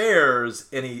the chairs,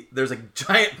 and there's a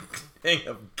giant thing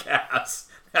of gas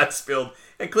that's spilled.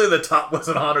 And clearly the top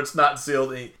wasn't on, or it's not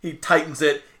sealed. And he tightens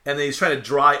it, and then he's trying to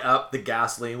dry up the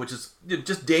gasoline, which is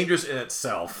just dangerous in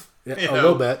itself. Yeah, a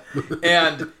little bit.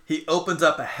 And he opens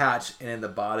up a hatch, and in the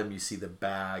bottom you see the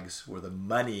bags where the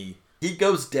money. He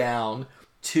goes down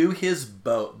to his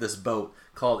boat, this boat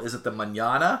called, is it the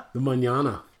Manana? The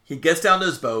Manana. He gets down to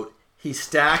his boat, he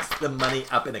stacks the money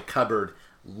up in a cupboard,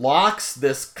 locks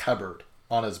this cupboard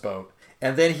on his boat,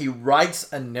 and then he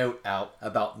writes a note out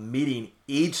about meeting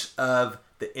each of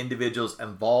the individuals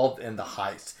involved in the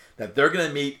heist, that they're going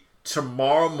to meet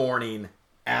tomorrow morning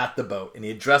at the boat. And he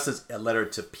addresses a letter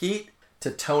to Pete, to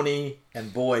Tony,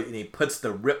 and Boyd, and he puts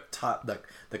the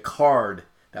card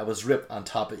that was ripped on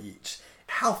top of each.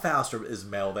 How fast is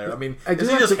Mel there? I mean, is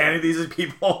he just handing these to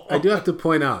people? I do have to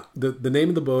point out, the name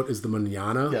of the boat is the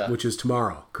Manana, which is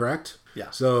tomorrow, correct? Yeah.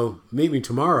 So, meet me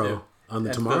tomorrow on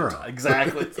the tomorrow.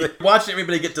 Exactly. Watching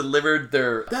everybody get delivered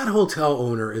their... That hotel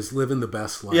owner is living the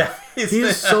best life. Yeah.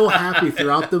 He's so happy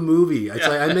throughout the movie. It's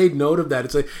like, I made note of that.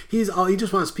 It's like, he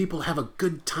just wants people to have a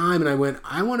good time. And I went,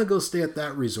 I want to go stay at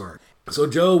that resort. So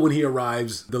Joe, when he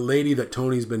arrives, the lady that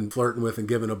Tony's been flirting with and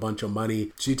giving a bunch of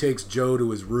money, she takes Joe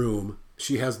to his room.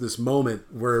 She has this moment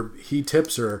where he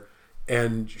tips her,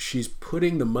 and she's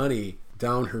putting the money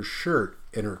down her shirt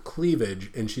in her cleavage,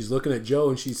 and she's looking at Joe,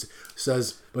 and she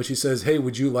says, hey,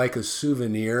 would you like a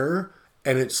souvenir?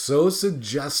 And it's so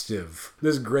suggestive.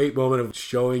 This great moment of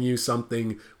showing you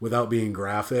something without being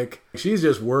graphic. She's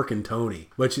just working Tony,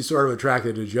 but she's sort of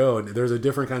attracted to Joe, and there's a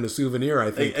different kind of souvenir,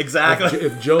 I think. Exactly.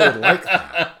 If Joe would like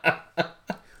that.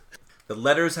 The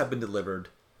letters have been delivered.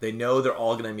 They know they're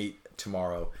all going to meet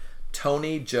tomorrow.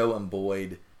 Tony, Joe, and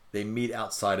Boyd, they meet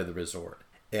outside of the resort.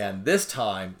 And this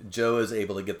time, Joe is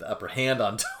able to get the upper hand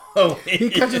on Tony. He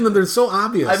catches them. They're so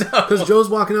obvious. Because Joe's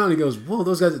walking out and he goes, whoa,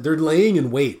 those guys, they're laying in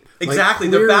wait. Exactly.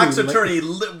 Like, their backs are turned. He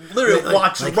literally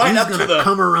walks right up to them. He's going to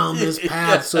come around this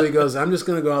path. So he goes, I'm just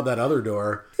going to go out that other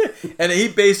door. And he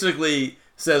basically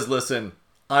says, listen,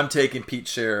 I'm taking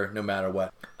Pete's share no matter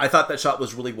what. I thought that shot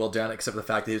was really well done, except for the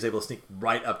fact that he was able to sneak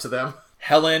right up to them.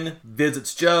 Helen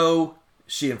visits Joe.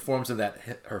 She informs him that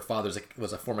her father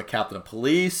was a former captain of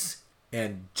police.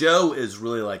 And Joe is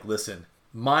really like, listen,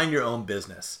 mind your own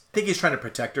business. I think he's trying to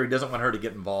protect her. He doesn't want her to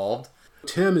get involved.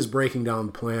 Tim is breaking down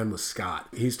the plan with Scott.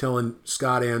 He's telling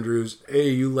Scott Andrews, hey,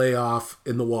 you lay off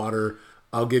in the water.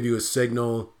 I'll give you a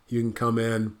signal. You can come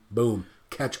in. Boom.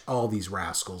 Catch all these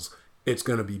rascals. It's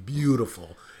going to be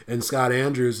beautiful. And Scott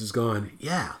Andrews is going,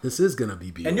 yeah, this is going to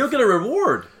be beautiful. And you'll get a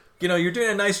reward. You know, you're doing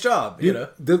a nice job, you know.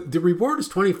 The reward is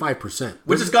 25%.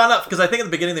 Which has gone up, because I think in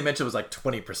the beginning they mentioned it was like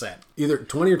 20%. Either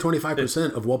 20 or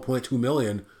 25% of 1.2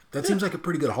 million. That seems like a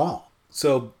pretty good haul.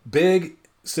 So Big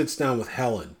sits down with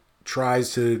Helen,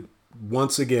 tries to,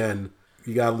 once again,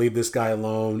 you got to leave this guy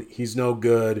alone. He's no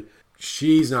good.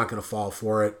 She's not going to fall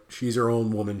for it. She's her own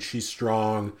woman. She's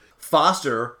strong.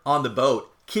 Foster, on the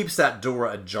boat, keeps that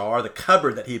door ajar, the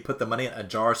cupboard that he put the money in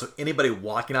ajar, so anybody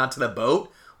walking onto the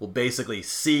boat will basically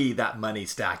see that money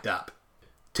stacked up.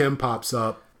 Tim pops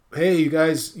up. Hey, you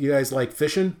guys like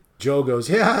fishing? Joe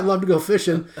goes, yeah, I'd love to go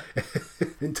fishing.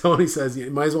 And Tony says, you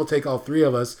might as well take all three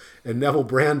of us. And Neville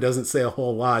Brand doesn't say a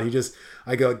whole lot.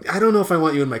 I go, I don't know if I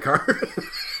want you in my car.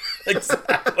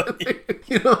 Exactly.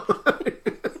 You know?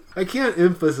 I can't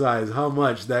emphasize how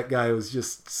much that guy was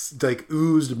just like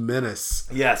oozed menace.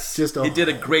 Yes, Just he did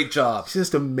a great job. It's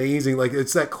just amazing. Like,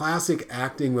 it's that classic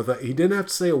acting with he didn't have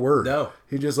to say a word. No.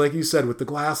 He just, like you said, with the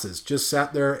glasses, just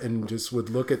sat there and just would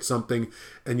look at something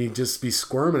and you'd just be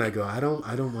squirming. I go, I don't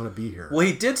want to be here. Well,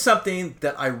 he did something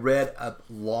that I read a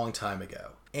long time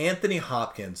ago. Anthony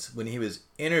Hopkins, when he was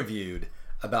interviewed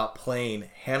about playing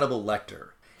Hannibal Lecter,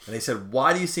 and they said,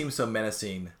 "Why do you seem so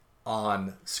menacing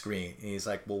on screen?" And he's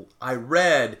like, "Well, I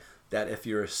read that if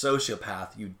you're a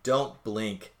sociopath, you don't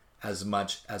blink as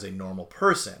much as a normal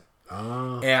person."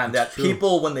 And that true.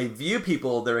 people, when they view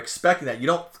people, they're expecting that. You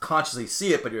don't consciously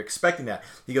see it, but you're expecting that.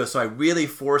 He goes, so I really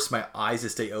force my eyes to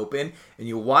stay open. And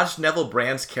you watch Neville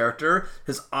Brand's character,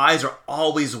 his eyes are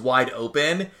always wide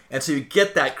open. And so you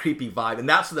get that creepy vibe. And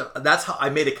that's how I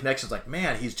made a connection. It's like,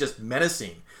 man, he's just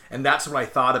menacing. And that's what I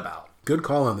thought about. Good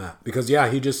call on that. Because, yeah,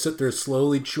 he just sit there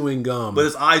slowly chewing gum. But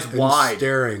his eyes and wide.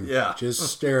 staring. Yeah. Just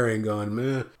staring, going,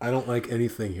 meh, I don't like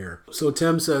anything here. So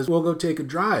Tim says, we'll go take a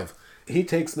drive. He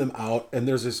takes them out, and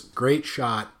there's this great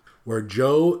shot where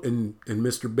Joe and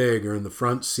Mr. Big are in the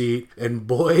front seat, and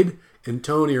Boyd and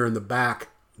Tony are in the back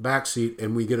seat,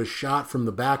 and we get a shot from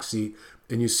the back seat,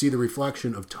 and you see the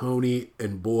reflection of Tony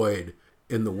and Boyd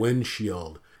in the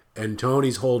windshield, and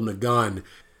Tony's holding a gun,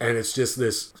 and it's just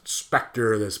this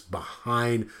specter, this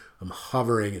behind him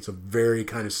hovering. It's a very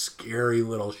kind of scary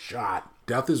little shot.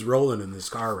 Death is rolling in this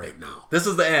car right now. This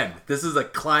is the end. This is the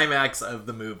climax of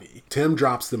the movie. Tim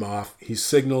drops them off. He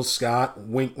signals Scott,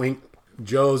 wink, wink.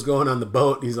 Joe's going on the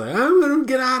boat. And he's like, I'm going to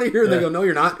get out of here. And they go, no,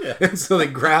 you're not. Yeah. And so they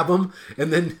grab him.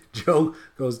 And then Joe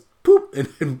goes, poop,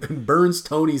 and burns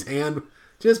Tony's hand.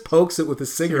 Just pokes it with a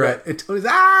cigarette. And Tony's,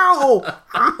 ow!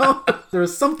 Ow! There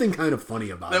was something kind of funny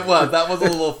about it. That was a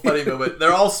little funny moment.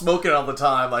 They're all smoking all the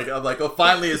time. I'm like, oh,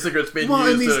 finally a cigarette's being used.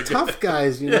 Well, and these tough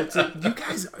guys, it's like, you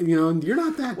guys, you're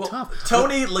not that tough.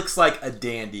 Tony looks like a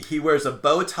dandy. He wears a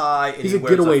bow tie and he's he a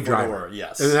wears getaway a driver. fedora.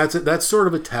 Yes, and that's sort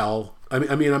of a tell.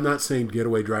 I mean, I'm not saying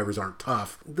getaway drivers aren't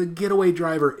tough. The getaway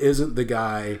driver isn't the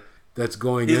guy that's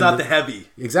going. He's not the heavy.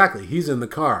 Exactly. He's in the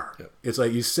car. Yep. It's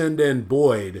like you send in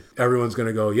Boyd. Everyone's going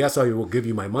to go, yes, I will give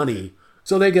you my money.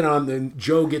 So they get on, then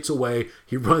Joe gets away.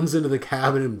 He runs into the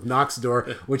cabin and knocks the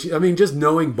door, which, I mean, just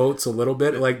knowing boats a little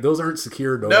bit, like, those aren't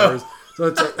secure doors. No. So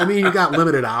it's like, I mean, you got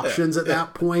limited options at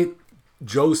that point.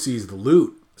 Joe sees the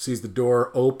loot, sees the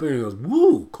door open, and goes,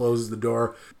 woo, closes the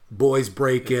door. Boys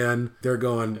break in. They're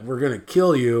going, we're going to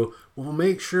kill you. Well,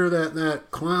 make sure that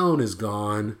clown is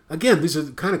gone. Again, these are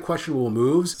kind of questionable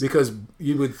moves because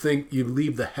you would think you'd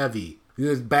leave the heavy.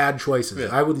 There's bad choices. Yeah.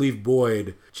 I would leave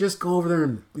Boyd. Just go over there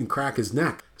and crack his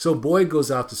neck. So Boyd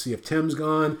goes out to see if Tim's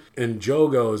gone, and Joe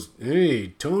goes, hey,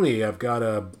 Tony, I've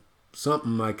got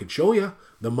something I could show you.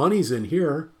 The money's in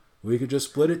here. We could just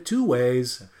split it 2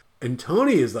 ways. And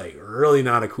Tony is like really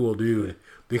not a cool dude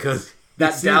because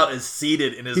that doubt is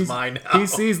seated in his mind now. He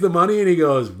sees the money and he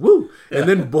goes, woo. Yeah. And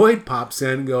then Boyd pops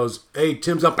in and goes, hey,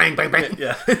 Tim's up, bang, bang, bang.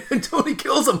 Yeah. And Tony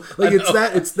kills him. Like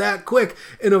it's that quick.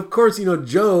 And of course,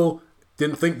 Joe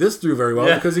didn't think this through very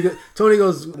well because Tony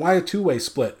goes, why a 2-way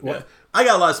split? Yeah. I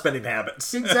got a lot of spending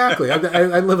habits. Exactly. I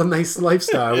live a nice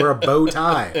lifestyle. I wear a bow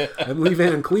tie. I'm Lee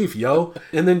Van Cleef, yo.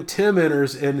 And then Tim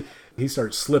enters and he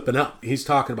starts slipping up. He's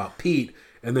talking about Pete.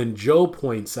 And then Joe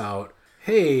points out,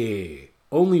 hey,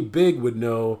 only Big would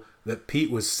know that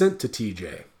Pete was sent to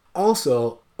TJ.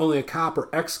 Also, only a cop or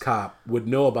ex-cop would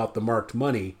know about the marked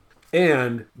money.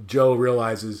 And Joe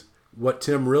realizes what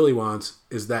Tim really wants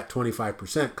is that 25%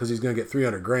 because he's going to get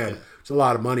 $300,000. It's a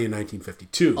lot of money in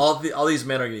 1952. All these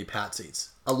men are going to be patsies.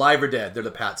 Alive or dead, they're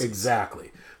the patsies.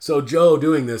 Exactly. So Joe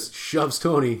doing this shoves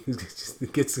Tony,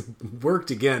 gets worked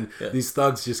again. Yeah. These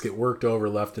thugs just get worked over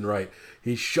left and right.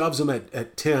 He shoves him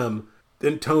at Tim.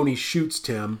 Then Tony shoots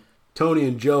Tim. Tony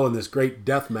and Joe in this great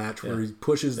death match where he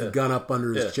pushes the gun up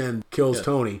under his chin, kills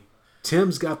Tony.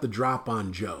 Tim's got the drop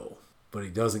on Joe, but he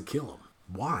doesn't kill him.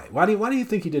 Why? Why do you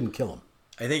think he didn't kill him?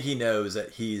 I think he knows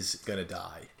that he's going to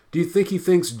die. Do you think he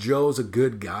thinks Joe's a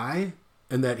good guy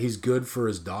and that he's good for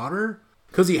his daughter?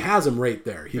 Because he has him right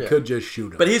there. He could just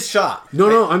shoot him. But he's shot.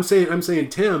 No, I'm saying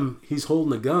Tim, he's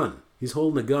holding a gun. He's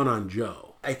holding a gun on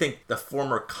Joe. I think the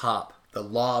former cop, the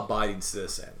law-abiding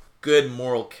citizen, good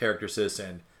moral character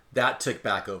citizen, that took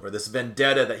back over. This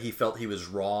vendetta that he felt he was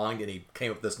wronged, and he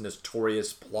came up with this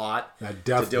notorious plot. That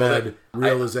deathbed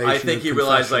realization. I think he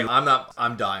realized, like,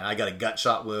 I'm dying. I got a gut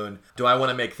shot wound. Do I want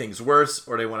to make things worse,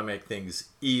 or do I want to make things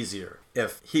easier?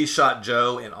 If he shot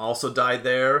Joe and also died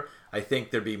there, I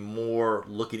think there'd be more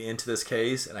looking into this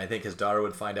case, and I think his daughter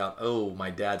would find out, oh,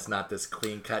 my dad's not this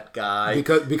clean-cut guy.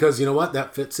 Because you know what?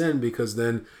 That fits in, because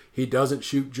then he doesn't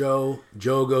shoot Joe.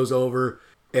 Joe goes over,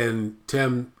 and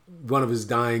Tim one of his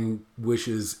dying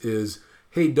wishes is,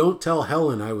 hey, don't tell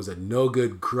Helen I was a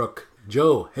no-good crook.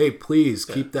 Joe, hey, please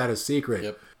keep that a secret.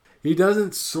 Yep. He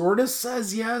doesn't sort of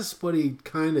says yes, but he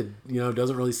kind of,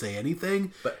 doesn't really say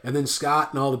anything. And then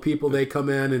Scott and all the people, they come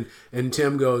in and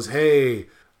Tim goes, hey,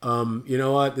 you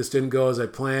know what? This didn't go as I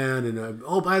planned. And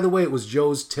oh, by the way, it was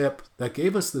Joe's tip that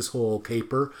gave us this whole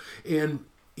caper. And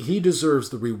he deserves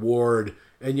the reward.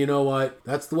 And you know what?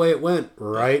 That's the way it went.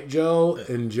 Right, Joe?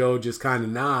 And Joe just kind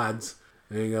of nods.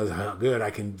 And he goes, oh, good.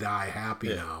 I can die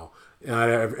happy now.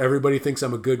 Everybody thinks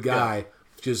I'm a good guy.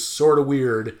 Which is sort of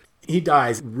weird. He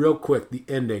dies real quick. The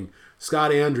ending.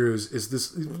 Scott Andrews is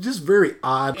this just very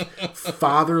odd,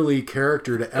 fatherly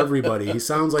character to everybody. He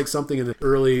sounds like something in the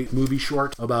early movie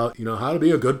short about, how to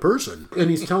be a good person. And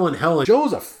he's telling Helen,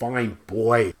 Joe's a fine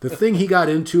boy. The thing he got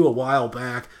into a while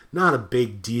back, not a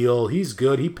big deal. He's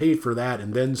good. He paid for that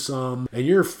and then some. And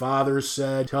your father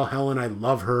said, tell Helen I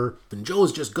love her. And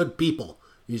Joe's just good people.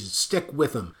 You should stick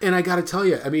with him. And I got to tell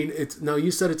you,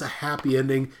 you said it's a happy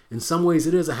ending. In some ways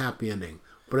it is a happy ending.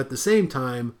 But at the same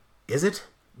time, is it?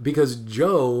 Because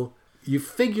Joe, you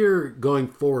figure going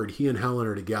forward, he and Helen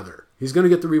are together. He's going to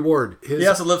get the reward. He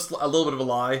has to live a little bit of a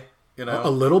lie, A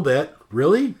little bit.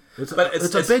 Really? It's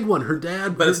a big one. Her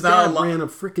dad ran a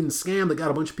freaking scam that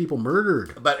got a bunch of people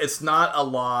murdered. But it's not a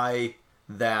lie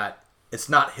it's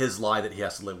not his lie that he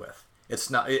has to live with. It's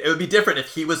not. It would be different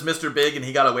if he was Mr. Big and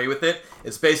he got away with it.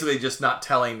 It's basically just not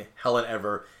telling Helen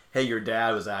ever, hey, your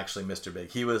dad was actually Mr.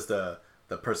 Big. He was the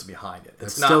person behind it.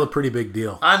 It's still a pretty big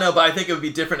deal. I know, but I think it would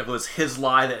be different if it was his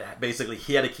lie that basically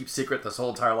he had to keep secret this whole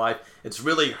entire life. It's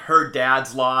really her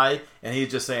dad's lie, and he's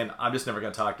just saying, I'm just never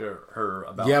going to talk to her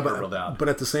about her real dad. But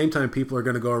at the same time, people are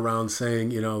going to go around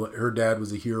saying, her dad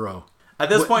was a hero. At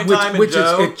this point in time,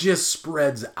 it just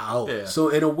spreads out. Yeah. So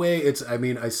in a way,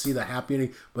 I see the happy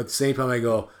ending, but at the same time, I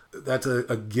go, that's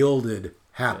a gilded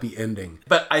happy ending.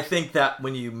 But I think that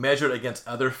when you measure it against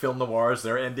other film noirs,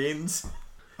 their endings...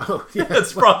 Oh, yeah.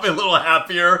 It's probably a little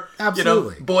happier.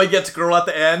 Absolutely. Boy gets girl at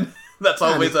the end. That's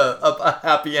always a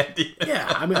happy ending.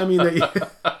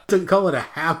 Yeah, to call it a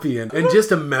happy ending, and just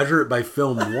to measure it by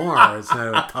film noir is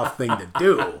kind of a tough thing to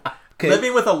do. Okay.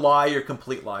 Living with a lie your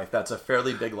complete life, that's a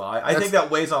fairly big lie. I think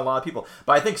that weighs on a lot of people.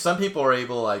 But I think some people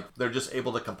are they're just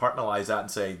able to compartmentalize that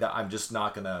and say, that I'm just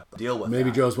not going to deal with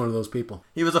Maybe that. Joe's one of those people.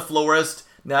 He was a florist.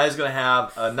 Now he's going to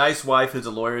have a nice wife who's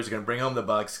a lawyer. He's going to bring home the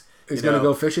bucks. He's going to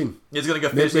go fishing. He's going to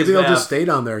go fishing. Maybe he'll just stay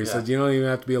down there. He said, you don't even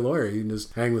have to be a lawyer. You can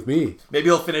just hang with me. Maybe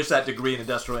he'll finish that degree in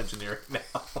industrial engineering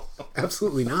now.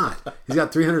 Absolutely not. He's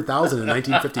got $300,000 in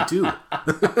 1952.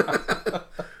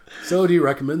 So do you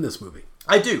recommend this movie?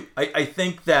 I do. I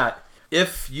think that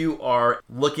if you are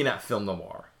looking at film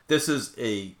noir, this is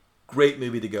a great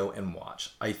movie to go and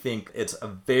watch. I think it's a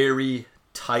very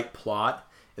tight plot.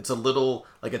 It's a little,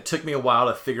 it took me a while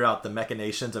to figure out the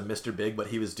machinations of Mr. Big, what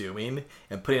he was doing,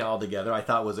 and putting it all together. I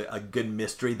thought it was a good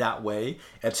mystery that way.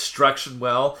 It's structured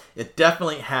well. It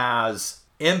definitely has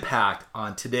impact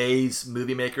on today's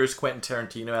movie makers. Quentin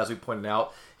Tarantino, as we pointed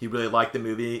out, he really liked the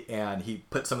movie, and he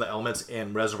put some of the elements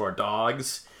in Reservoir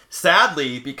Dogs.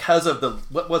 Sadly, because of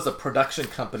what was the production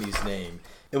company's name?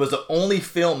 It was the only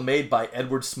film made by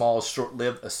Edward Small's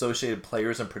short-lived Associated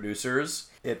Players and Producers.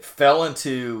 It fell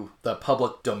into the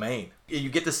public domain. You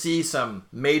get to see some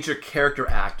major character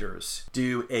actors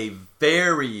do a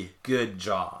very good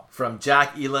job. From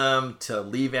Jack Elam to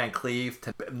Lee Van Cleef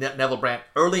to Neville Brand.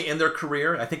 Early in their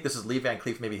career, I think this is Lee Van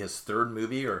Cleef, maybe his third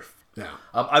movie. Yeah.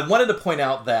 I wanted to point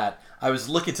out that I was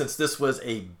looking, since this was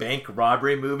a bank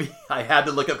robbery movie, I had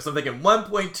to look up something in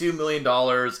 $1.2 million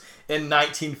in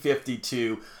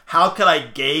 1952. How could I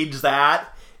gauge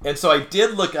that? And so I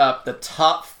did look up the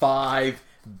top 5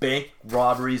 bank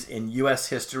robberies in U.S.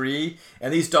 history,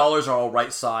 and these dollars are all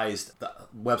right-sized. The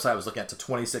website I was looking at to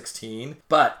 2016,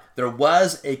 but there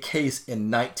was a case in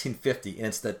 1950, and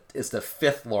it's the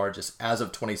 5th largest as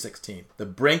of 2016. The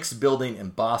Brinks Building in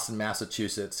Boston,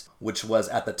 Massachusetts, which was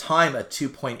at the time a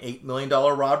 $2.8 million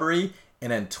robbery,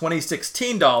 and in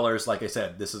 2016 dollars, like I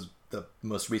said, this is the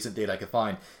most recent data I could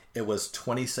find, it was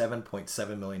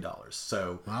 $27.7 million.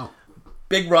 So, wow,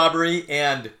 big robbery.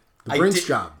 And The Brinks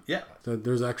Job. Yeah. So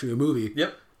there's actually a movie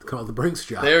called The Brinks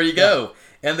Job. There you go.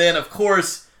 And then, of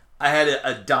course, I had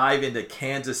a dive into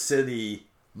Kansas City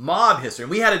mob history.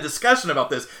 And we had a discussion about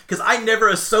this because I never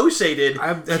associated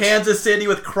Kansas City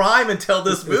with crime until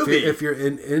this movie. If you're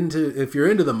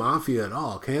into the mafia at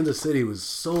all, Kansas City was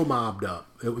so mobbed up.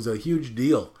 It was a huge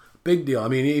deal. Big deal. I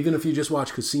mean, even if you just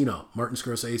watch Casino, Martin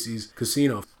Scorsese's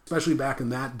Casino, especially back in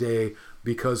that day,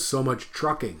 because so much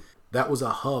trucking. That was a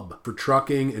hub for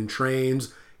trucking and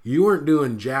trains. You weren't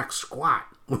doing jack squat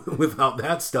without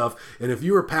that stuff. And if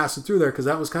you were passing through there, because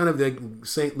that was kind of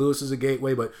St. Louis is a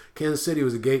gateway, but Kansas City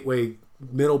was a gateway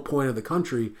middle point of the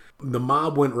country. The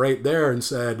mob went right there and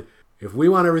said, if we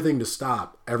want everything to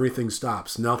stop, everything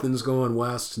stops. Nothing's going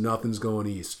west, nothing's going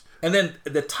east. And then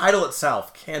the title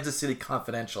itself, Kansas City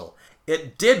Confidential,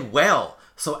 it did well.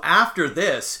 So after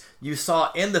this, you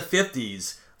saw in the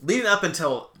 50s, leading up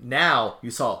until now,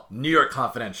 you saw New York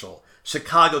Confidential,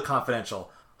 Chicago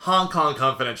Confidential, Hong Kong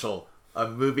Confidential, a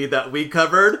movie that we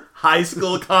covered, High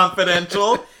School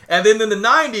Confidential. And then in the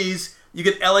 90s, you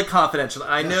get LA Confidential.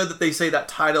 I know that they say that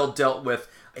title dealt with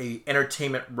a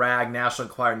entertainment rag National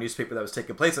Enquirer newspaper that was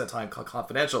taking place at the time called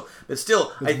Confidential. But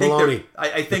still, I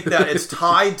think that it's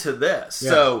tied to this.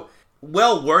 Yeah. So,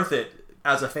 well worth it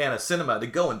as a fan of cinema to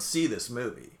go and see this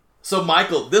movie. So,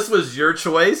 Michael, this was your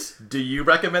choice. Do you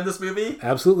recommend this movie?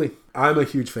 Absolutely. I'm a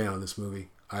huge fan of this movie.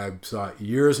 I saw it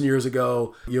years and years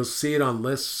ago. You'll see it on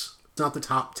lists. It's not the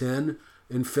top 10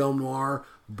 in film noir,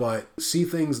 but see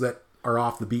things that are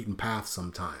off the beaten path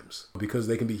sometimes because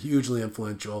they can be hugely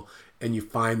influential and you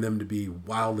find them to be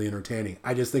wildly entertaining.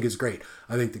 I just think it's great.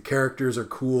 I think the characters are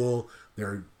cool.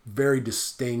 They're very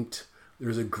distinct.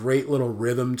 There's a great little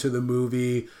rhythm to the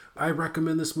movie. I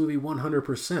recommend this movie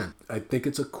 100%. I think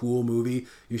it's a cool movie.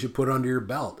 You should put it under your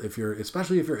belt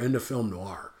especially if you're into film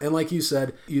noir. And like you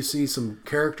said, you see some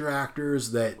character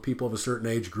actors that people of a certain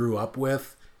age grew up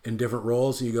with in different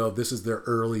roles. And you go, this is their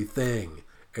early thing.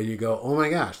 And you go, oh my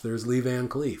gosh, there's Lee Van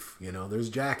Cleef. There's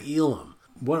Jack Elam.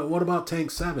 What about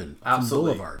Tank 7 from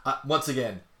Boulevard? Once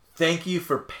again, thank you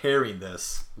for pairing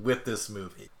this with this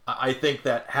movie. I think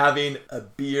that having a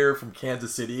beer from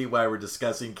Kansas City while we're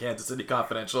discussing Kansas City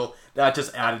Confidential, that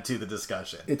just added to the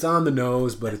discussion. It's on the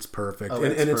nose, but it's perfect. Oh,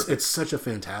 it's such a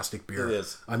fantastic beer. It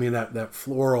is. I mean, that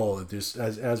floral, just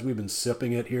as we've been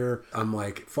sipping it here, I'm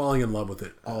like falling in love with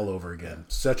it all over again.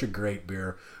 Such a great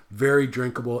beer. Very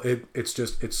drinkable. It's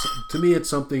to me, it's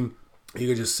something you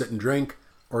can just sit and drink,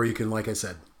 or you can, like I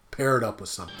said, pair it up with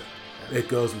something. It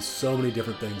goes with so many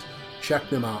different things. Check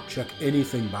them out. Check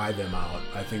anything by them out.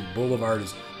 I think Boulevard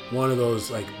is one of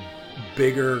those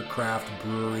bigger craft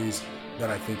breweries that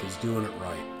I think is doing it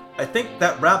right. I think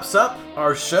that wraps up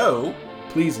our show.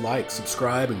 Please like,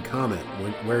 subscribe, and comment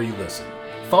where you listen.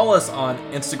 Follow us on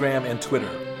Instagram and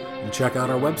Twitter. And check out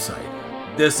our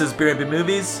website. This is Beer and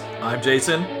Movies. I'm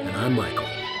Jason. And I'm Michael.